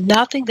 There's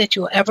nothing that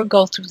you'll ever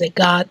go through that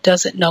God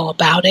doesn't know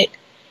about it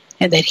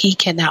and that he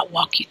cannot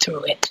walk you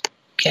through it.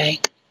 Okay?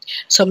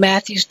 So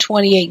Matthew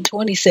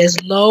 28:20 says,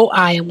 Lo,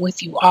 I am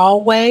with you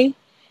always,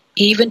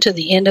 even to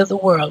the end of the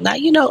world. Now,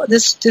 you know,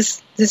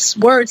 this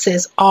word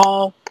says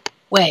all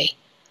way.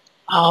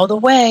 All the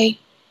way.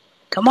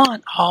 Come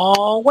on,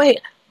 all way.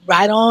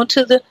 Right on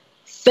to the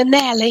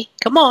finale.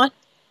 Come on.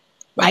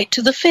 Right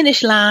to the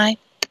finish line.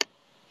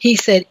 He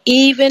said,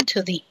 even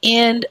to the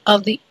end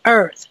of the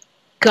earth,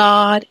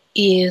 God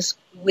is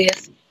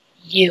with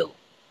you.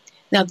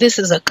 Now, this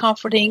is a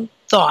comforting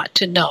thought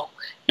to know,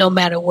 no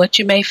matter what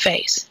you may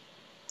face.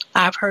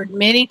 I've heard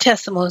many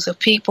testimonies of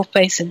people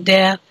facing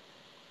death.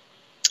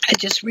 I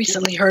just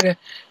recently heard a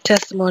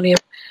testimony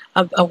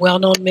of a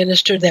well-known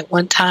minister that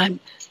one time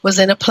was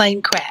in a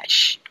plane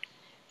crash,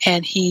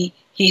 and he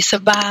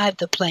survived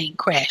the plane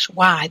crash.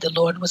 Why? The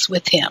Lord was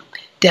with him.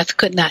 Death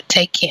could not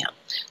take him.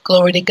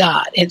 Glory to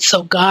God. And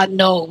so God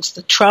knows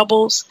the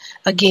troubles.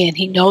 Again,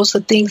 he knows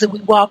the things that we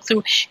walk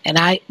through. And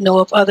I know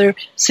of other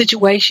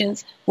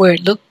situations where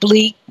it looked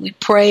bleak. We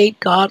prayed.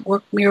 God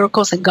worked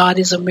miracles, and God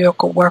is a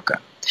miracle worker.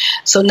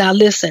 So now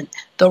listen,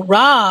 the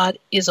rod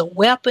is a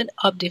weapon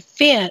of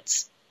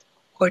defense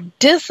or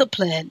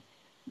discipline.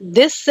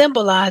 This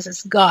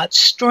symbolizes God's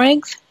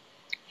strength,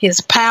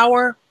 his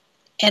power,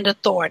 and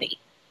authority.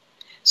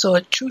 So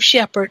a true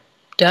shepherd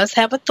does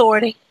have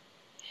authority,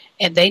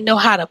 and they know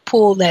how to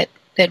pull that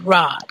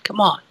rod.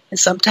 Come on. And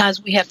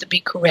sometimes we have to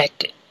be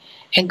corrected.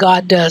 And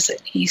God does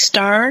it. He's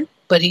stern,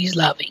 but he's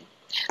loving.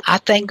 I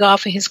thank God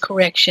for his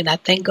correction. I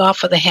thank God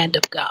for the hand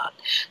of God.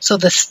 So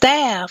the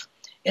staff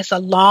is a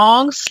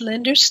long,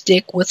 slender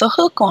stick with a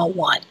hook on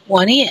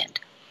one end.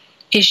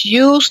 It's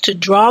used to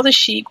draw the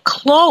sheep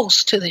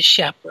close to the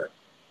shepherd,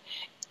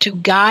 to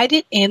guide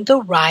it in the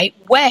right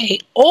way,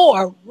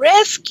 or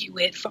rescue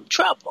it from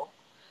trouble.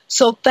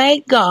 So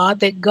thank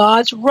God that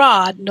God's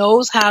rod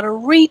knows how to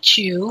reach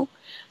you.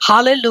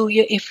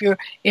 Hallelujah.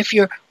 If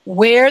you're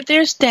where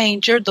there's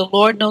danger, the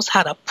Lord knows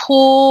how to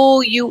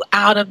pull you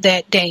out of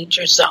that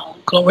danger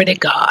zone. Glory to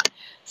God.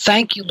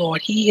 Thank you,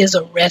 Lord. He is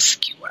a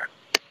rescuer.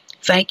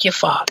 Thank you,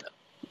 Father.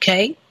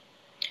 Okay?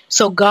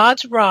 So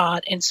God's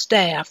rod and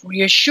staff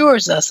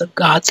reassures us of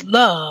God's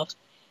love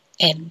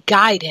and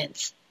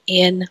guidance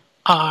in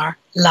our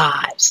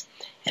lives.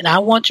 And I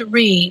want to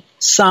read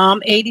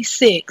Psalm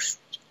 86,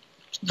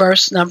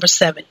 verse number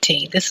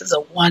 17. This is a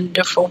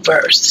wonderful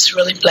verse. This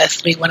really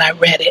blessed me when I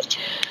read it.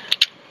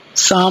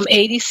 Psalm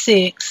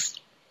 86,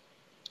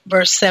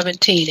 verse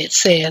 17, it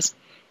says,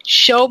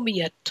 Show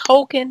me a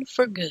token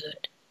for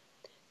good,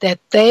 that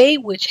they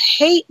which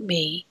hate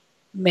me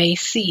may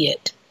see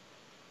it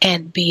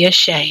and be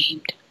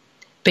ashamed,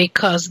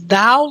 because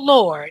thou,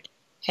 Lord,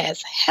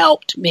 hast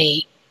helped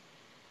me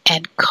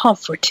and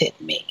comforted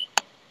me.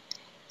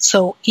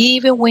 So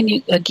even when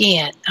you,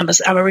 again, I'm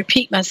going to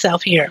repeat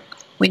myself here.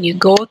 When you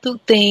go through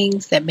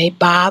things that may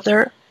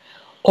bother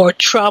or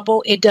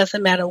trouble, it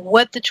doesn't matter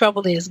what the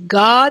trouble is.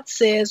 God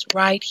says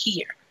right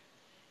here,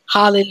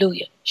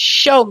 hallelujah,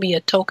 show me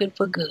a token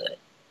for good,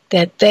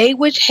 that they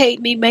which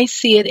hate me may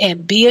see it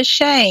and be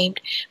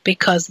ashamed,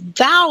 because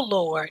thou,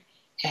 Lord,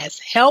 has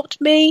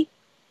helped me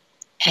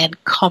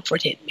and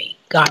comforted me.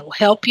 God will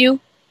help you.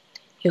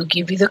 He'll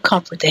give you the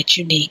comfort that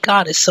you need.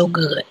 God is so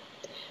good.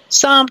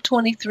 Psalm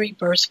 23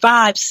 verse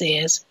 5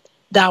 says,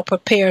 Thou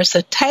preparest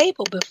a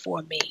table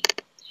before me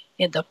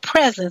in the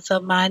presence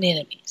of mine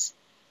enemies.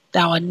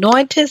 Thou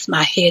anointest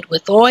my head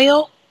with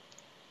oil,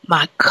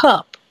 my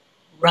cup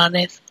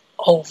runneth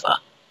over.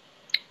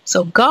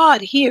 So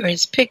God here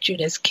is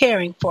pictured as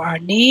caring for our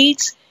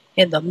needs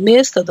in the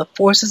midst of the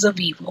forces of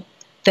evil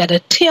that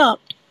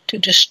attempt to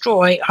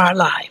destroy our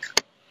life.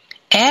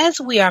 As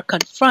we are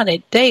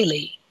confronted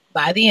daily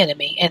by the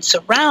enemy and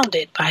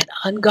surrounded by an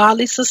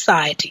ungodly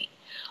society,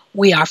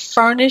 we are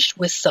furnished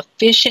with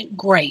sufficient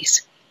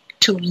grace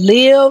to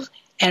live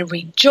and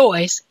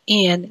rejoice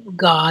in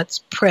God's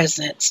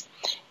presence.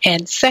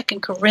 And 2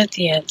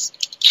 Corinthians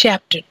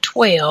chapter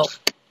 12,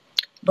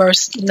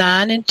 verse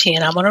 9 and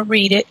 10, I'm going to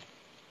read it.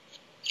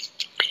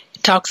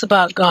 It talks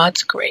about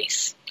God's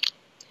grace.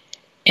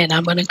 And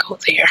I'm going to go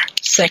there.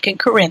 2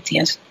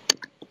 Corinthians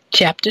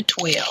chapter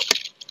 12,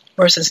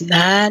 verses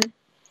 9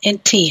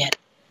 and 10.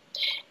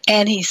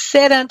 And he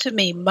said unto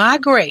me, My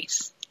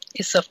grace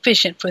is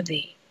sufficient for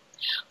thee,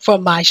 For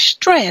my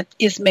strength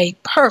is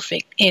made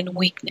perfect in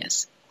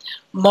weakness.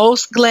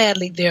 Most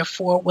gladly,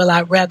 therefore, will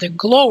I rather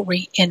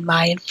glory in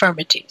my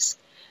infirmities,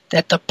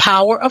 that the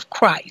power of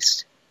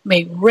Christ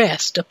may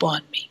rest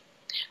upon me.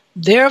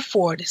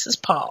 Therefore, this is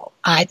Paul,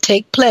 I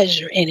take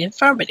pleasure in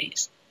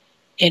infirmities,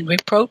 in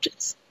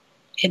reproaches,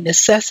 in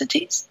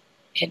necessities,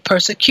 in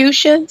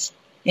persecutions,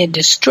 in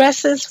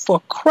distresses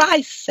for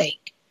Christ's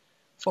sake.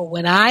 For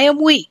when I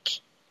am weak,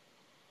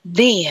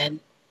 then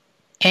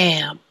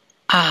am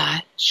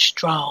I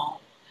strong.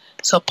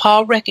 So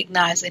Paul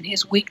recognized in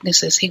his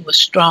weaknesses he was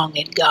strong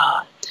in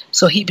God.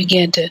 So he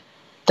began to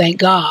thank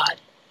God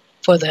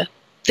for the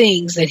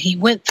things that he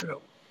went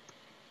through.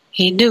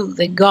 He knew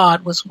that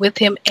God was with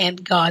him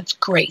and God's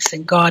grace,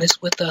 and God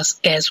is with us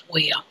as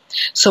well.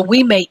 So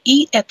we may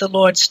eat at the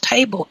Lord's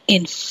table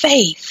in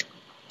faith,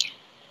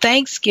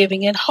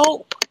 thanksgiving, and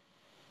hope,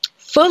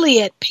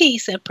 fully at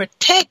peace and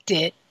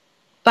protected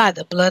by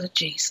the blood of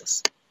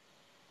Jesus.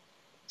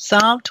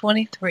 Psalm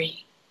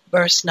 23,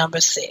 verse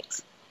number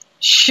 6.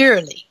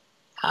 Surely,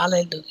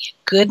 hallelujah,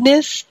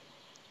 goodness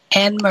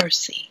and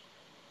mercy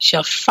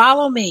shall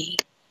follow me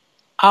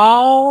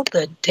all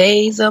the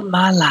days of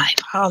my life.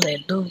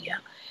 Hallelujah.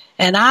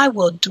 And I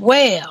will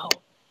dwell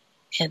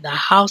in the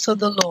house of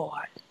the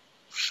Lord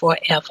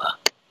forever.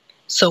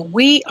 So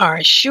we are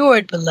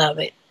assured,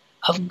 beloved,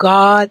 of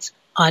God's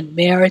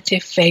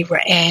unmerited favor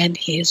and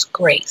his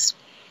grace.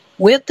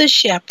 With the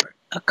shepherd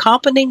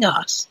accompanying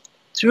us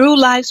through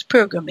life's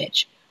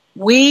pilgrimage,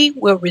 we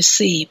will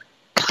receive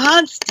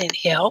constant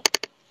help,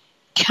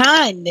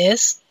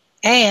 kindness,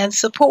 and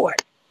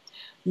support.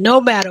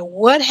 No matter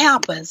what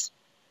happens,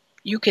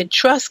 you can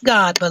trust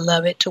God,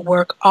 beloved, to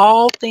work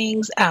all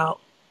things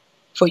out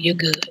for your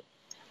good.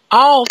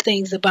 All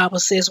things, the Bible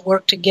says,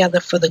 work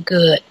together for the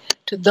good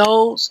to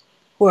those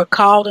who are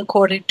called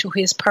according to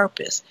his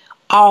purpose.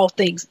 All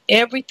things,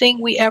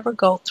 everything we ever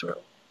go through,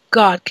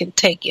 God can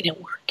take it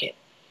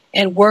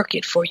and work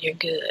it for your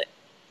good.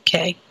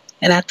 Okay?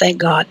 And I thank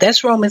God.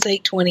 That's Romans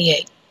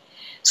 8:28.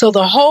 So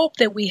the hope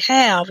that we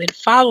have in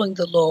following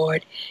the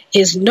Lord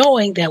is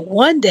knowing that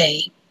one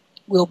day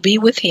we'll be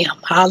with him.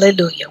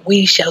 Hallelujah.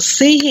 We shall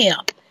see him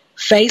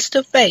face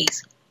to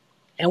face,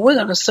 and we're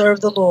going to serve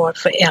the Lord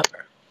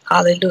forever.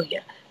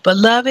 Hallelujah.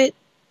 Beloved,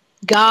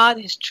 God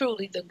is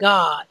truly the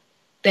God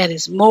that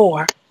is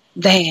more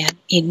than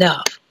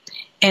enough.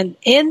 And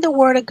in the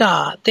Word of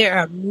God, there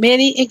are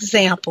many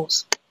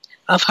examples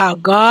of how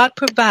God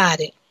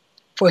provided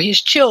for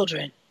his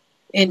children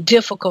in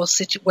difficult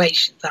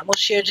situations. I'm going to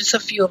share just a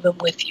few of them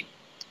with you.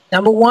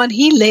 Number one,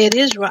 he led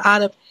Israel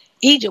out of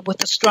Egypt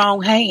with a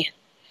strong hand.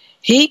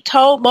 He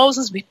told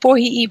Moses before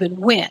he even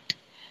went,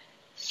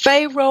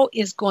 Pharaoh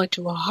is going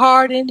to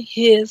harden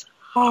his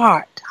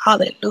heart.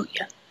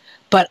 Hallelujah.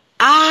 But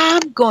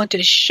I'm going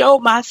to show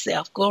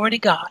myself. Glory to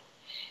God.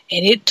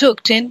 And it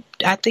took 10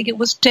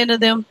 of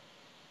them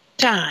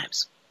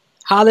times.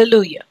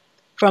 Hallelujah.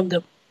 From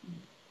the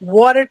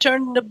water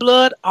turning to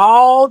blood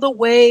all the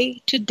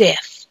way to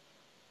death.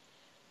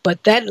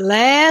 But that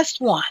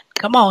last one,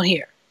 come on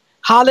here.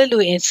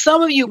 Hallelujah. And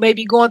some of you may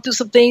be going through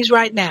some things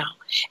right now.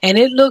 And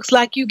it looks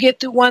like you get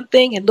through one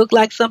thing and look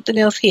like something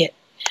else hit.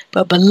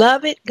 But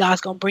beloved,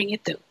 God's going to bring you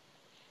through.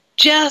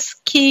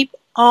 Just keep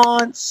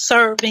on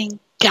serving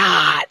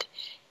God.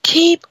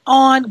 Keep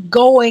on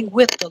going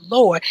with the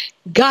Lord.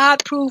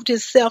 God proved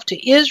himself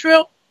to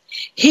Israel.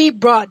 He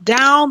brought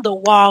down the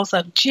walls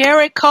of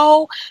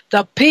Jericho.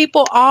 The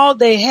people, all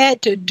they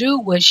had to do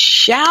was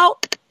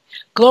shout.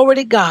 Glory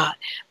to God.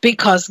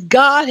 Because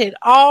God had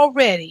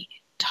already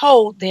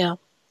told them,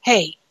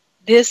 hey,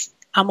 this,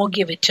 I'm going to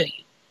give it to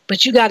you.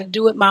 But you got to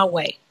do it my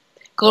way.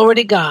 Glory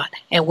to God.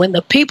 And when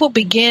the people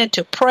began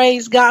to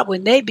praise God,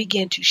 when they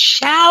began to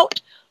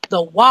shout,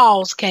 the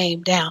walls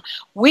came down.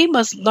 We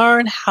must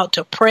learn how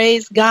to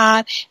praise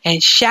God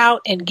and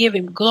shout and give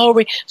him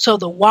glory so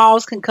the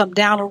walls can come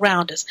down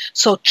around us.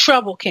 So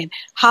trouble can,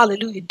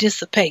 hallelujah,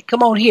 dissipate.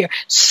 Come on here.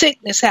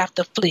 Sickness have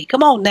to flee.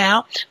 Come on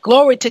now.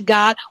 Glory to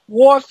God.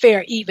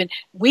 Warfare even.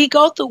 We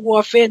go through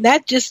warfare, and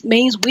that just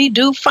means we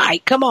do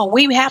fight. Come on.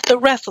 We have to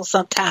wrestle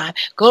sometime.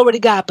 Glory to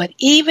God. But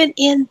even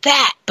in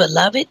that,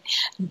 beloved,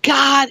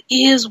 God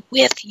is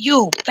with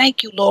you.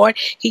 Thank you, Lord.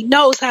 He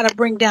knows how to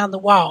bring down the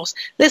walls.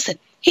 Listen.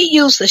 He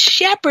used a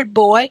shepherd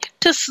boy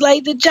to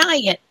slay the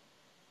giant,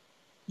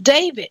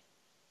 David.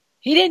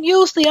 He didn't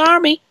use the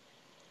army.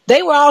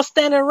 They were all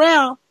standing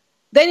around.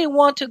 They didn't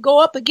want to go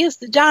up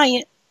against the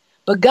giant.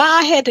 But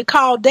God had to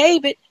call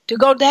David to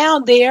go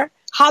down there,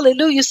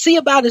 hallelujah, see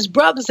about his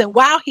brothers. And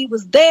while he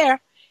was there,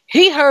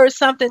 he heard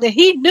something that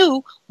he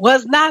knew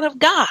was not of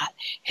God.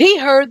 He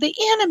heard the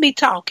enemy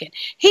talking.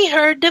 He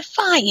heard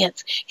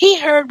defiance. He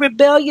heard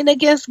rebellion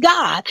against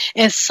God.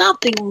 And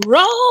something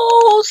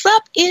rose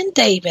up in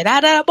David.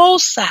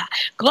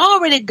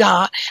 Glory to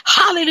God.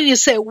 Hallelujah.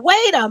 Said,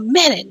 wait a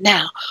minute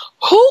now.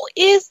 Who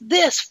is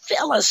this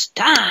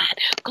Philistine?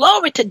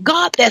 Glory to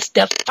God, that's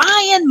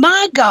defying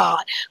my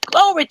God.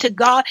 Glory to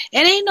God.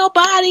 And ain't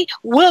nobody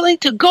willing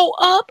to go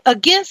up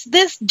against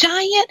this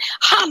giant.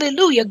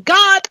 Hallelujah.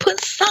 God put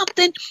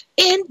something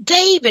in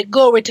David.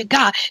 Glory to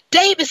God.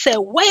 David said,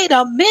 wait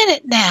a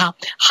minute now.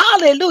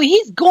 Hallelujah.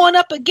 He's going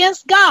up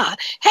against God.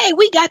 Hey,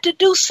 we got to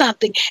do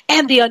something.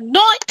 And the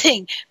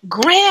anointing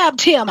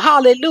grabbed him.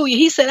 Hallelujah.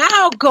 He said,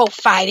 I'll go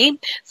fight him.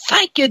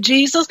 Thank you,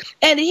 Jesus.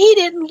 And he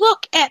didn't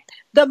look at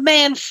the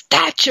man's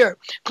stature,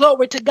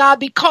 glory to God,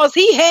 because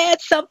he had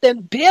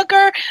something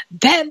bigger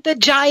than the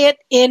giant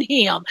in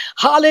him.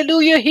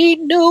 Hallelujah. He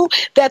knew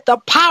that the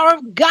power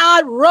of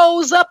God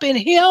rose up in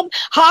him.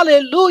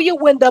 Hallelujah.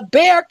 When the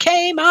bear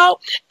came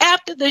out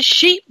after the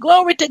sheep,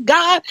 glory to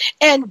God,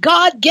 and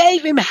God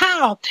gave him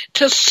how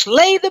to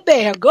slay the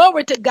bear.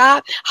 Glory to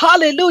God.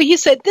 Hallelujah. He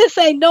said, this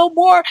ain't no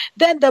more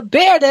than the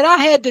bear that I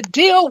had to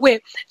deal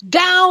with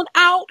down,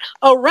 out,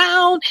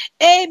 around,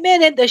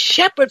 amen, in the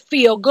shepherd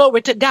field.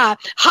 Glory to God.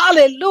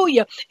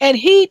 Hallelujah. And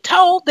he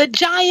told the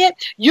giant,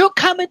 you're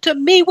coming to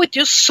me with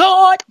your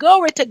sword.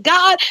 Glory to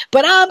God.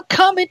 But I'm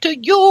coming to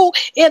you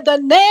in the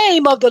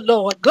name of the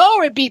Lord.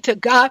 Glory be to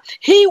God.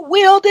 He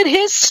wielded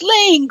his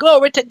sling.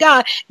 Glory to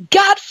God.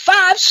 Got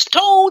 5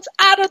 stones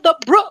out of the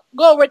brook.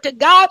 Glory to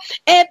God.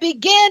 And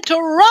began to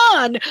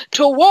run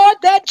toward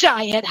that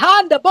giant.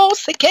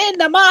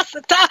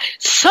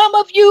 Some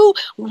of you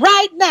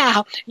right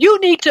now, you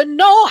need to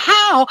know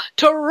how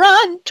to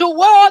run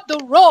toward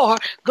the roar.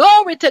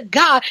 Glory to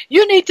God.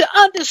 You need to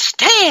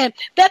understand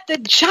that the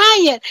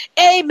giant,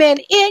 amen,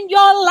 in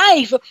your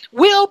life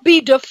will be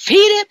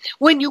defeated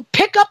when you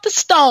pick up the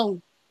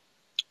stone.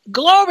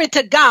 Glory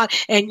to God.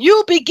 And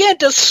you begin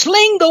to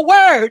sling the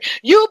word.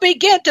 You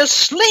begin to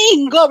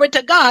sling, glory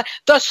to God,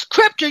 the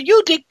scripture.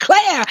 You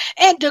declare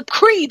and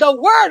decree the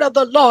word of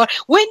the Lord.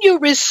 When you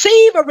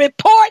receive a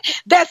report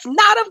that's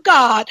not of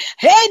God,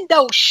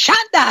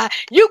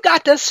 you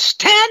got to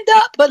stand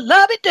up,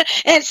 beloved,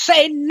 and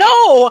say,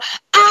 no,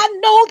 I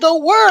know the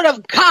word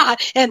of God.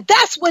 And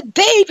that's what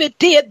David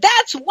did.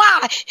 That's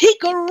why he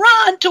could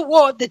run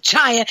toward the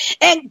giant.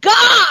 And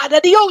God,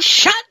 the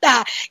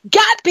Oshanda,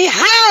 got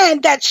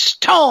behind that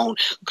stone.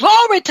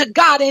 Glory to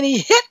God. And he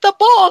hit the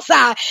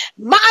bullseye.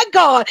 My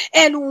God.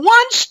 And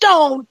one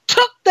stone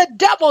took the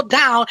devil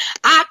down.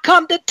 I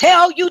come to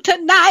tell you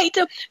tonight,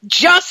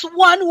 just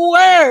one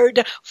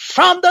word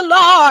from the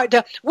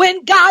Lord.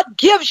 When God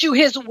gives you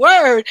his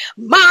word,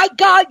 my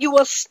God, you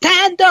will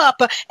stand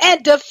up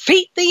and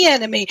defeat the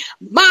enemy.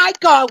 My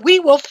God, we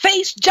will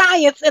face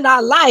giants in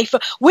our life.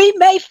 We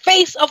may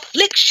face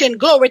affliction.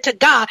 Glory to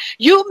God.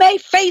 You may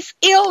face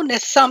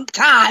illness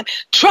sometime.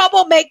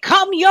 Trouble may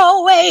come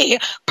your way.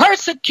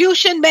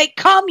 Persecution may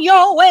come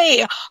your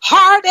way.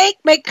 Heartache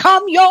may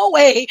come your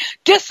way.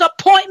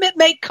 Disappointment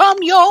may come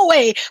your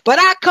way. But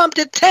I come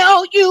to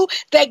tell you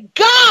that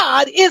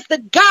God is the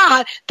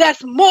God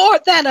that's more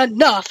than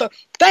enough.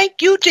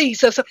 Thank you,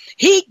 Jesus.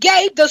 He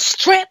gave the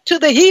strength to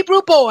the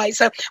Hebrew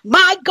boys.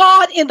 My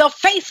God, in the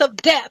face of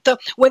death,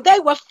 when they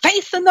were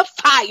facing the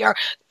fire,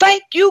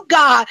 thank you,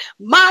 God.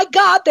 My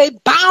God, they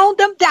bound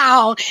them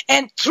down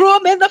and threw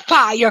them in the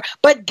fire.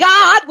 But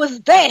God was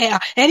there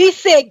and he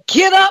said,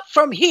 get up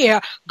from here.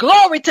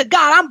 Glory to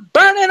God. I'm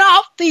burning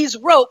off these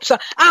ropes.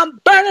 I'm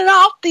burning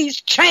off these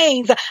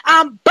chains.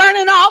 I'm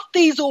burning off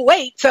these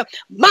weights.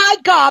 My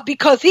God,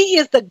 because he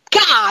is the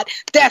God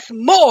that's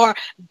more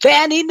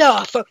than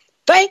enough.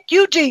 Thank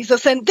you,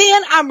 Jesus. And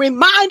then I'm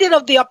reminded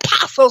of the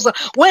apostles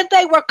when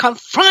they were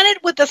confronted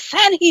with the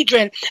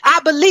Sanhedrin. I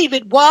believe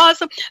it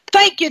was.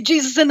 Thank you,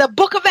 Jesus, in the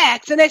book of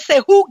Acts. And they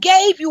say, who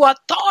gave you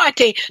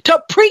authority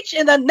to preach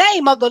in the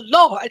name of the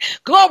Lord?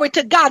 Glory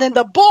to God. And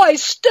the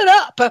boys stood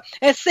up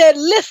and said,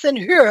 listen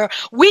here.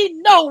 We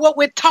know what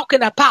we're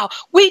talking about.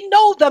 We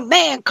know the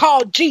man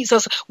called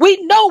Jesus.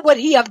 We know what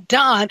he have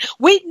done.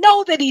 We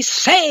know that he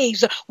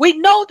saves. We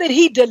know that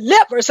he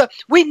delivers.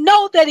 We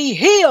know that he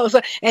heals.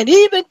 And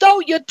even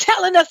though you're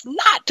telling us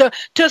not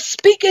to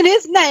speak in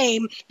his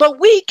name, but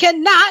we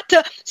cannot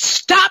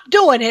stop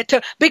doing it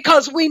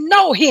because we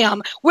know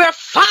him. We're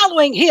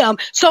following him.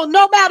 So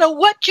no matter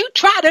what you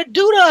try to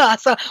do to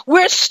us,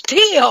 we're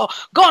still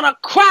going to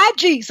cry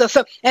Jesus.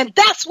 And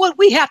that's what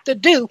we have to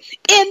do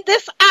in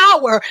this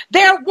hour.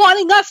 They're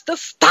wanting us to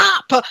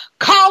stop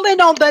calling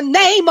on the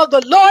name of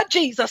the Lord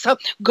Jesus.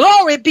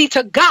 Glory be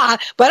to God.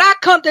 But I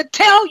come to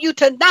tell you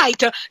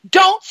tonight,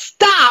 don't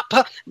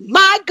stop.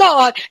 My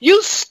God,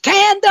 you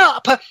stand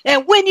up.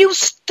 And when you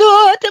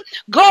stood,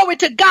 glory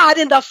to God,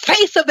 in the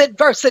face of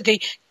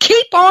adversity,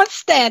 keep on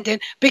standing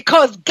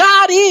because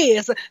God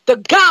is the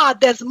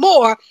God that's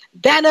more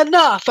than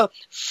enough.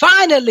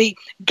 Finally,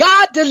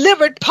 God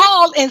delivered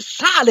Paul and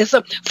Silas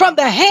from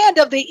the hand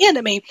of the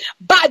enemy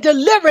by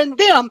delivering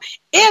them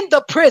in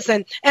the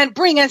prison and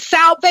bringing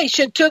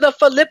salvation to the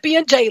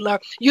Philippian jailer.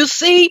 You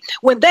see,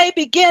 when they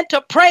began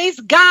to praise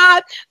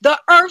God, the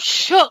earth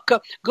shook.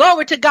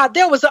 Glory to God.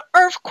 There was an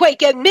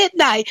earthquake at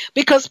midnight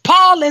because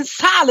Paul and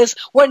Silas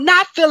were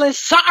not feeling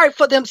sorry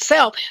for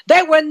themselves.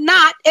 They were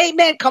not,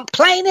 amen,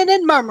 complaining complaining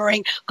and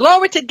murmuring.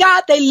 Glory to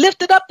God. They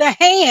lifted up their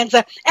hands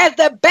as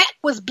their back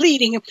was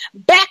bleeding.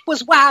 Back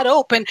was wide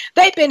open.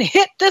 They've been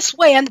hit this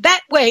way and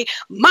that way.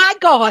 My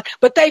God.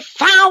 But they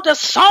found a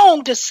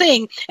song to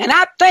sing. And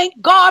I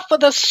thank God for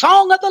the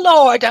song of the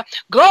Lord.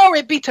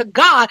 Glory be to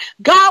God.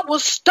 God will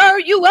stir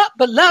you up,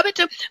 beloved.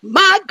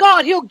 My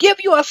God, he'll give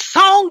you a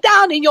song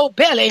down in your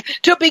belly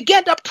to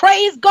begin to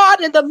praise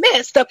God in the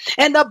midst.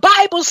 And the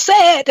Bible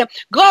said,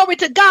 glory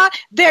to God,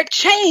 their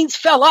chains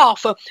fell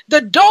off.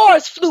 The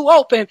doors flew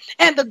open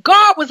and the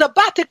guard was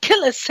about to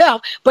kill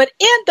himself. But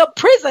in the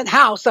prison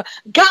house,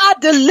 God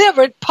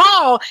delivered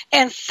Paul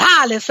and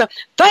Silas.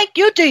 Thank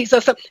you,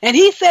 Jesus. And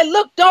he said,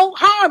 look, don't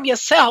harm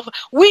yourself.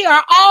 We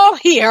are all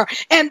here.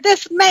 And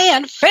this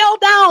man fell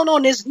down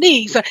on his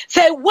knees,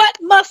 said, what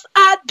must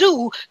I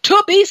do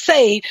to be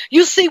saved?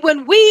 You see,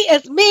 when we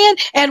as men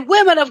and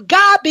women of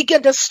God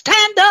begin to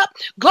stand up,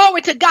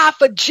 glory to God,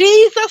 for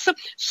Jesus,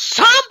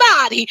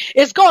 somebody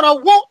is going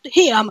to want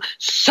him.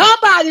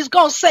 Somebody's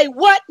going to say,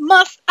 what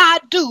must I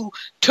do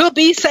to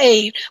be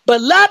saved?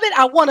 Beloved,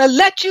 I want to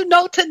let you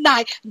know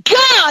tonight,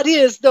 God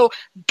is the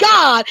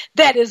God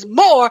that is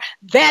more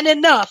than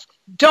enough.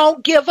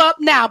 Don't give up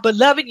now,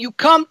 beloved. You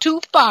come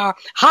too far.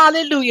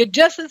 Hallelujah.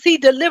 Just as he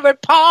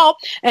delivered Paul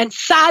and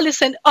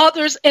Silas and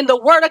others in the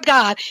word of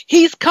God,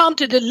 he's come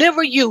to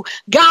deliver you.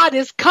 God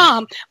has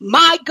come,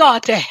 my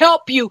God, to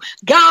help you.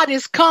 God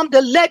has come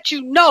to let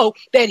you know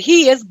that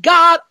he is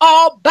God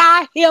all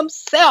by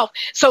himself.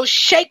 So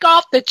shake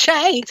off the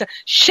chains,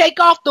 shake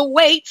off the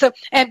weights,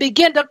 and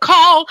begin to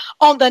call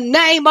on the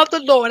name of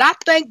the Lord. I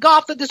thank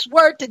God for this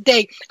word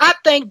today. I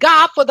thank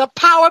God for the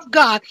power of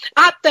God.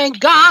 I thank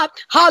God,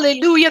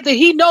 hallelujah, that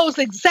he knows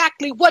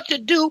exactly what to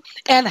do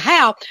and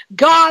how.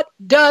 God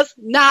does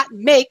not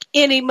make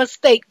any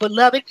mistake,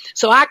 beloved.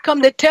 So I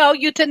come to tell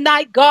you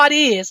tonight, God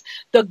is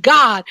the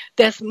God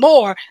that's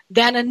more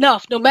than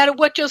enough. No matter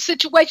what your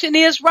situation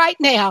is right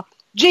now,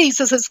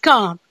 Jesus has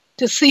come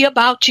to see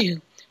about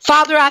you.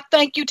 Father, I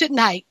thank you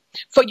tonight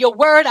for your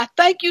word. I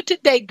thank you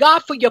today,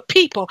 God, for your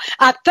people.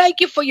 I thank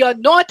you for your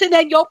anointing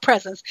and your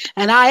presence.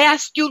 And I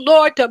ask you,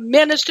 Lord, to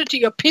minister to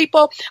your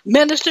people,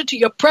 minister to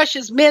your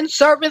precious men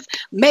servants,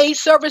 maid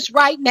servants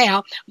right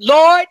now.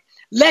 Lord,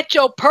 let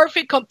your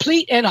perfect,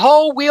 complete, and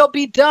whole will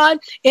be done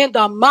in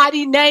the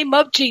mighty name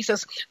of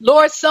Jesus.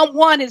 Lord,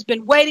 someone has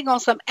been waiting on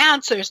some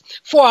answers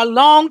for a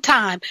long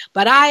time.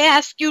 But I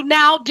ask you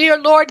now, dear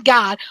Lord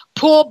God,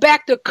 pull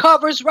back the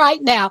covers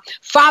right now.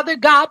 Father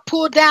God,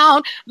 pull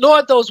down,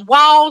 Lord, those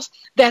walls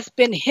that's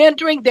been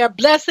hindering their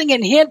blessing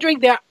and hindering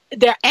their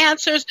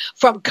answers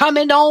from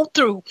coming on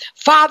through.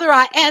 Father,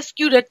 I ask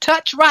you to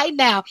touch right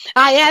now.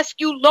 I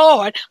ask you,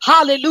 Lord,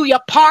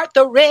 hallelujah, part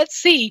the Red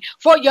Sea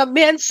for your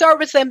men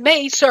servants and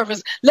maid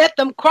servants. Let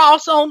them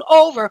cross on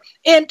over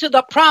into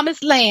the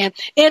promised land,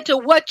 into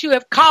what you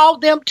have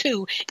called them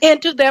to,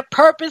 into their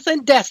purpose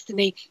and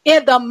destiny.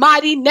 In the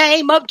mighty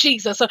name of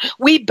Jesus,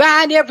 we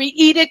bind every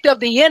edict of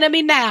the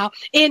enemy now.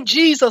 In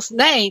Jesus'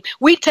 name,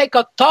 we take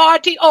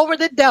authority over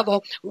the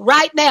devil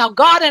right now,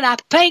 God, and I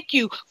thank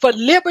you for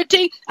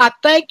liberty. I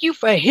thank you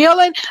for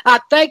healing. I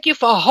thank you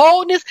for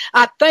wholeness.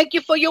 I thank you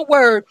for your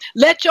word.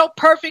 Let your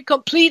perfect,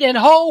 complete, and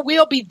whole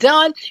will be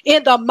done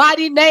in the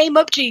mighty name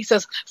of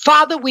Jesus.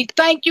 Father, we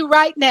thank you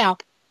right now.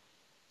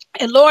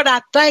 And Lord,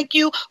 I thank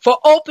you for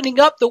opening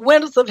up the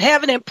windows of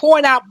heaven and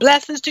pouring out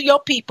blessings to your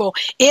people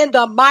in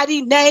the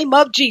mighty name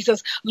of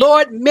Jesus.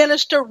 Lord,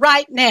 minister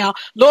right now.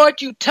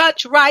 Lord, you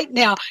touch right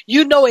now.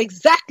 You know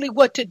exactly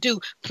what to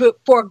do.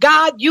 For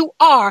God, you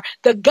are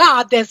the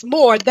God that's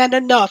more than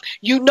enough.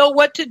 You know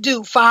what to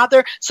do,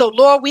 Father. So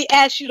Lord, we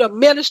ask you to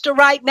minister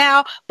right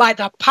now by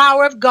the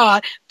power of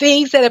God.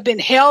 Things that have been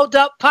held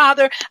up,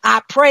 Father,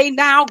 I pray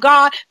now,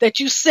 God, that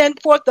you send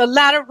forth the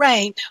latter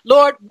rain.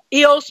 Lord,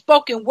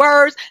 ill-spoken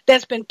words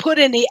that's been put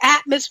in the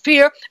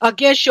atmosphere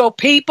against your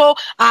people,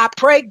 I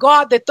pray,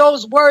 God, that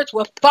those words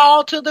will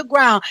fall to the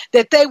ground,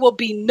 that they will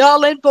be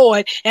null and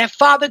void. And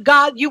Father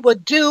God, you will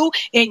do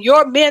in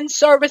your men's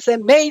service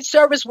and maid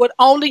service what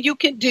only you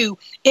can do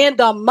in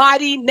the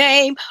mighty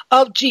name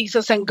of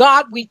Jesus. And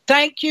God, we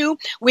thank you.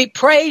 We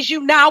praise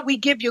you now. We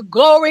give you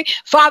glory.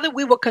 Father,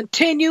 we will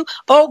continue,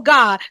 oh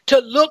God, to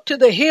look to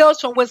the hills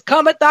from whence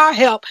cometh our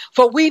help.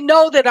 For we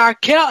know that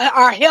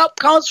our help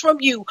comes from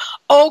you,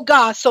 oh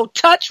God. So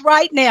touch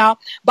right now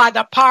by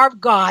the power of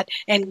God.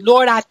 And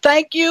Lord, I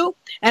thank you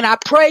and I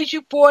praise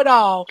you for it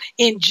all.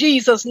 In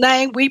Jesus'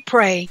 name we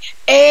pray.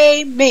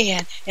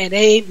 Amen and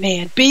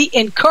amen. Be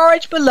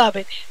encouraged,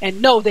 beloved,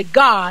 and know that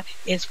God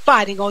is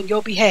fighting on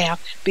your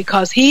behalf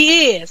because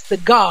he is the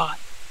God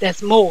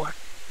that's more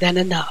than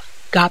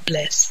enough. God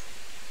bless.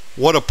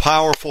 What a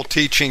powerful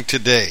teaching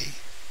today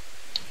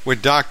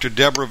with Dr.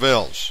 Deborah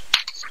Vails.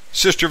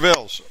 Sister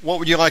Vails, what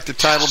would you like to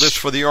title this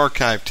for the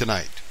archive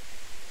tonight?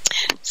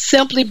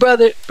 Simply,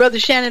 Brother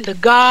Shannon, the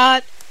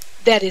God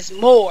that is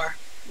more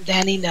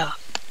than enough.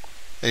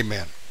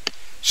 Amen.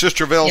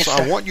 Sister Vails, Yes,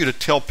 I want you to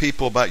tell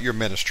people about your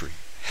ministry,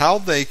 how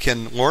they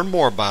can learn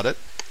more about it,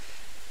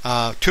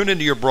 tune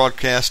into your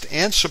broadcast,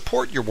 and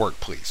support your work,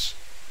 please.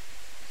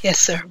 Yes,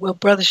 sir. Well,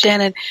 Brother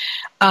Shannon,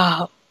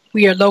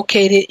 We are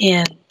located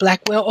in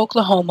Blackwell,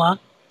 Oklahoma.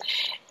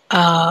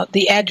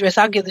 The address,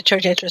 I'll give the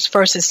church address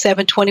first, is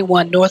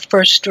 721 North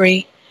 1st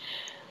Street,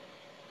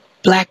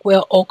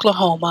 Blackwell,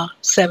 Oklahoma,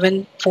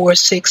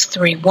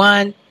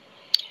 74631.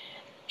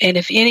 And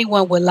if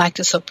anyone would like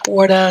to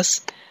support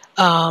us,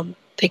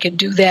 they can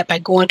do that by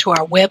going to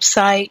our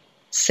website,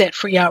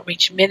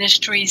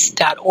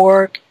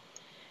 setfreeoutreachministries.org.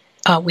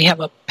 We have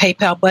a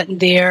PayPal button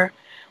there.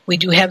 We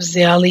do have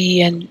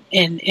Zelle and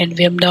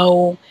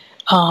Venmo,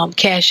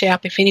 Cash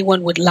App. If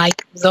anyone would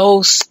like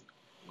those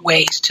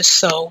ways to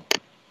sow,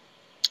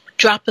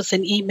 drop us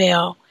an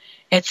email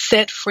at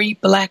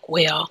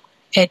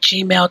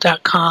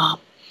setfreeblackwell@gmail.com.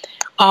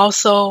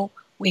 Also,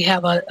 we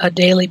have a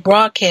daily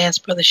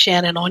broadcast, Brother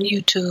Shannon, on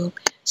YouTube,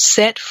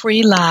 Set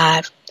Free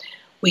Live.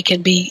 We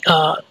can be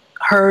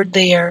heard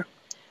there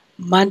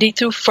Monday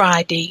through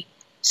Friday,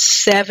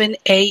 7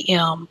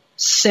 a.m.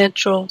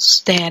 Central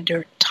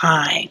Standard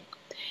Time.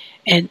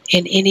 And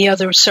any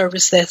other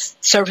services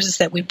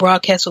that we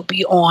broadcast will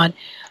be on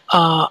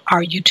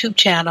our YouTube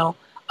channel,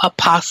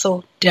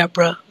 Apostle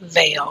Deborah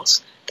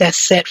Vails. That's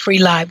Set Free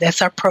Live.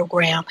 That's our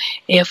program.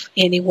 If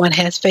anyone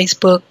has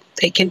Facebook,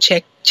 they can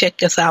check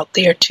us out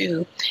there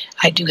too.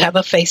 I do have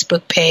a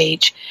Facebook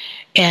page,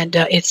 and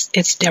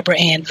it's Deborah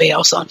Ann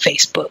Vails on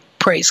Facebook.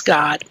 Praise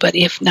God. But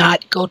if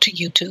not, go to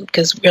YouTube,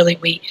 because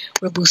really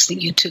we're boosting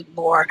YouTube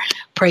more.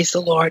 Praise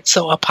the Lord.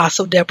 So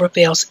Apostle Deborah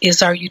Vails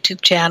is our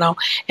YouTube channel.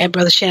 And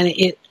Brother Shannon,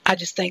 I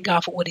just thank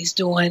God for what he's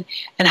doing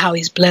and how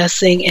he's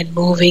blessing and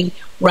moving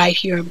right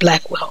here in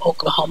Blackwell,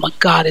 Oklahoma.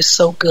 God is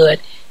so good,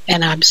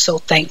 and I'm so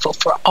thankful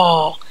for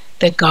all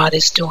that God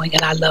is doing.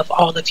 And I love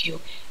all of you.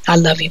 I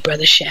love you,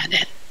 Brother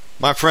Shannon.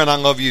 My friend, I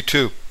love you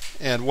too.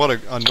 And what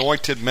an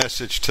anointed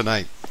message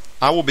tonight.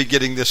 I will be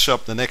getting this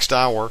up the next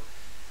hour.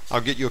 I'll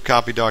get you a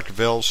copy, Dr.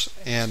 Vails,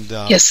 and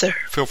yes, sir.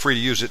 Feel free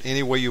to use it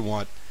any way you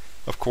want,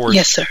 of course.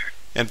 Yes, sir.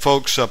 And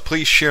folks,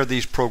 please share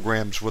these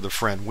programs with a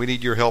friend. We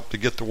need your help to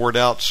get the word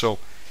out, so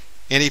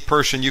any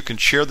person you can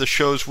share the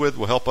shows with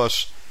will help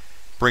us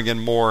bring in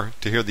more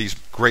to hear these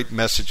great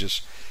messages.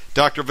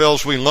 Dr.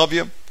 Vails, we love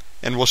you,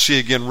 and we'll see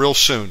you again real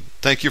soon.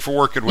 Thank you for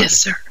working with me.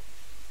 Yes, sir.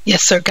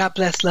 Yes, sir. God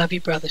bless. Love you,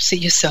 brother. See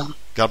you soon.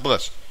 God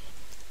bless.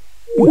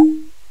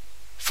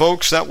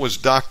 Folks, that was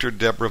Dr.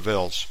 Deborah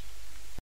Vails.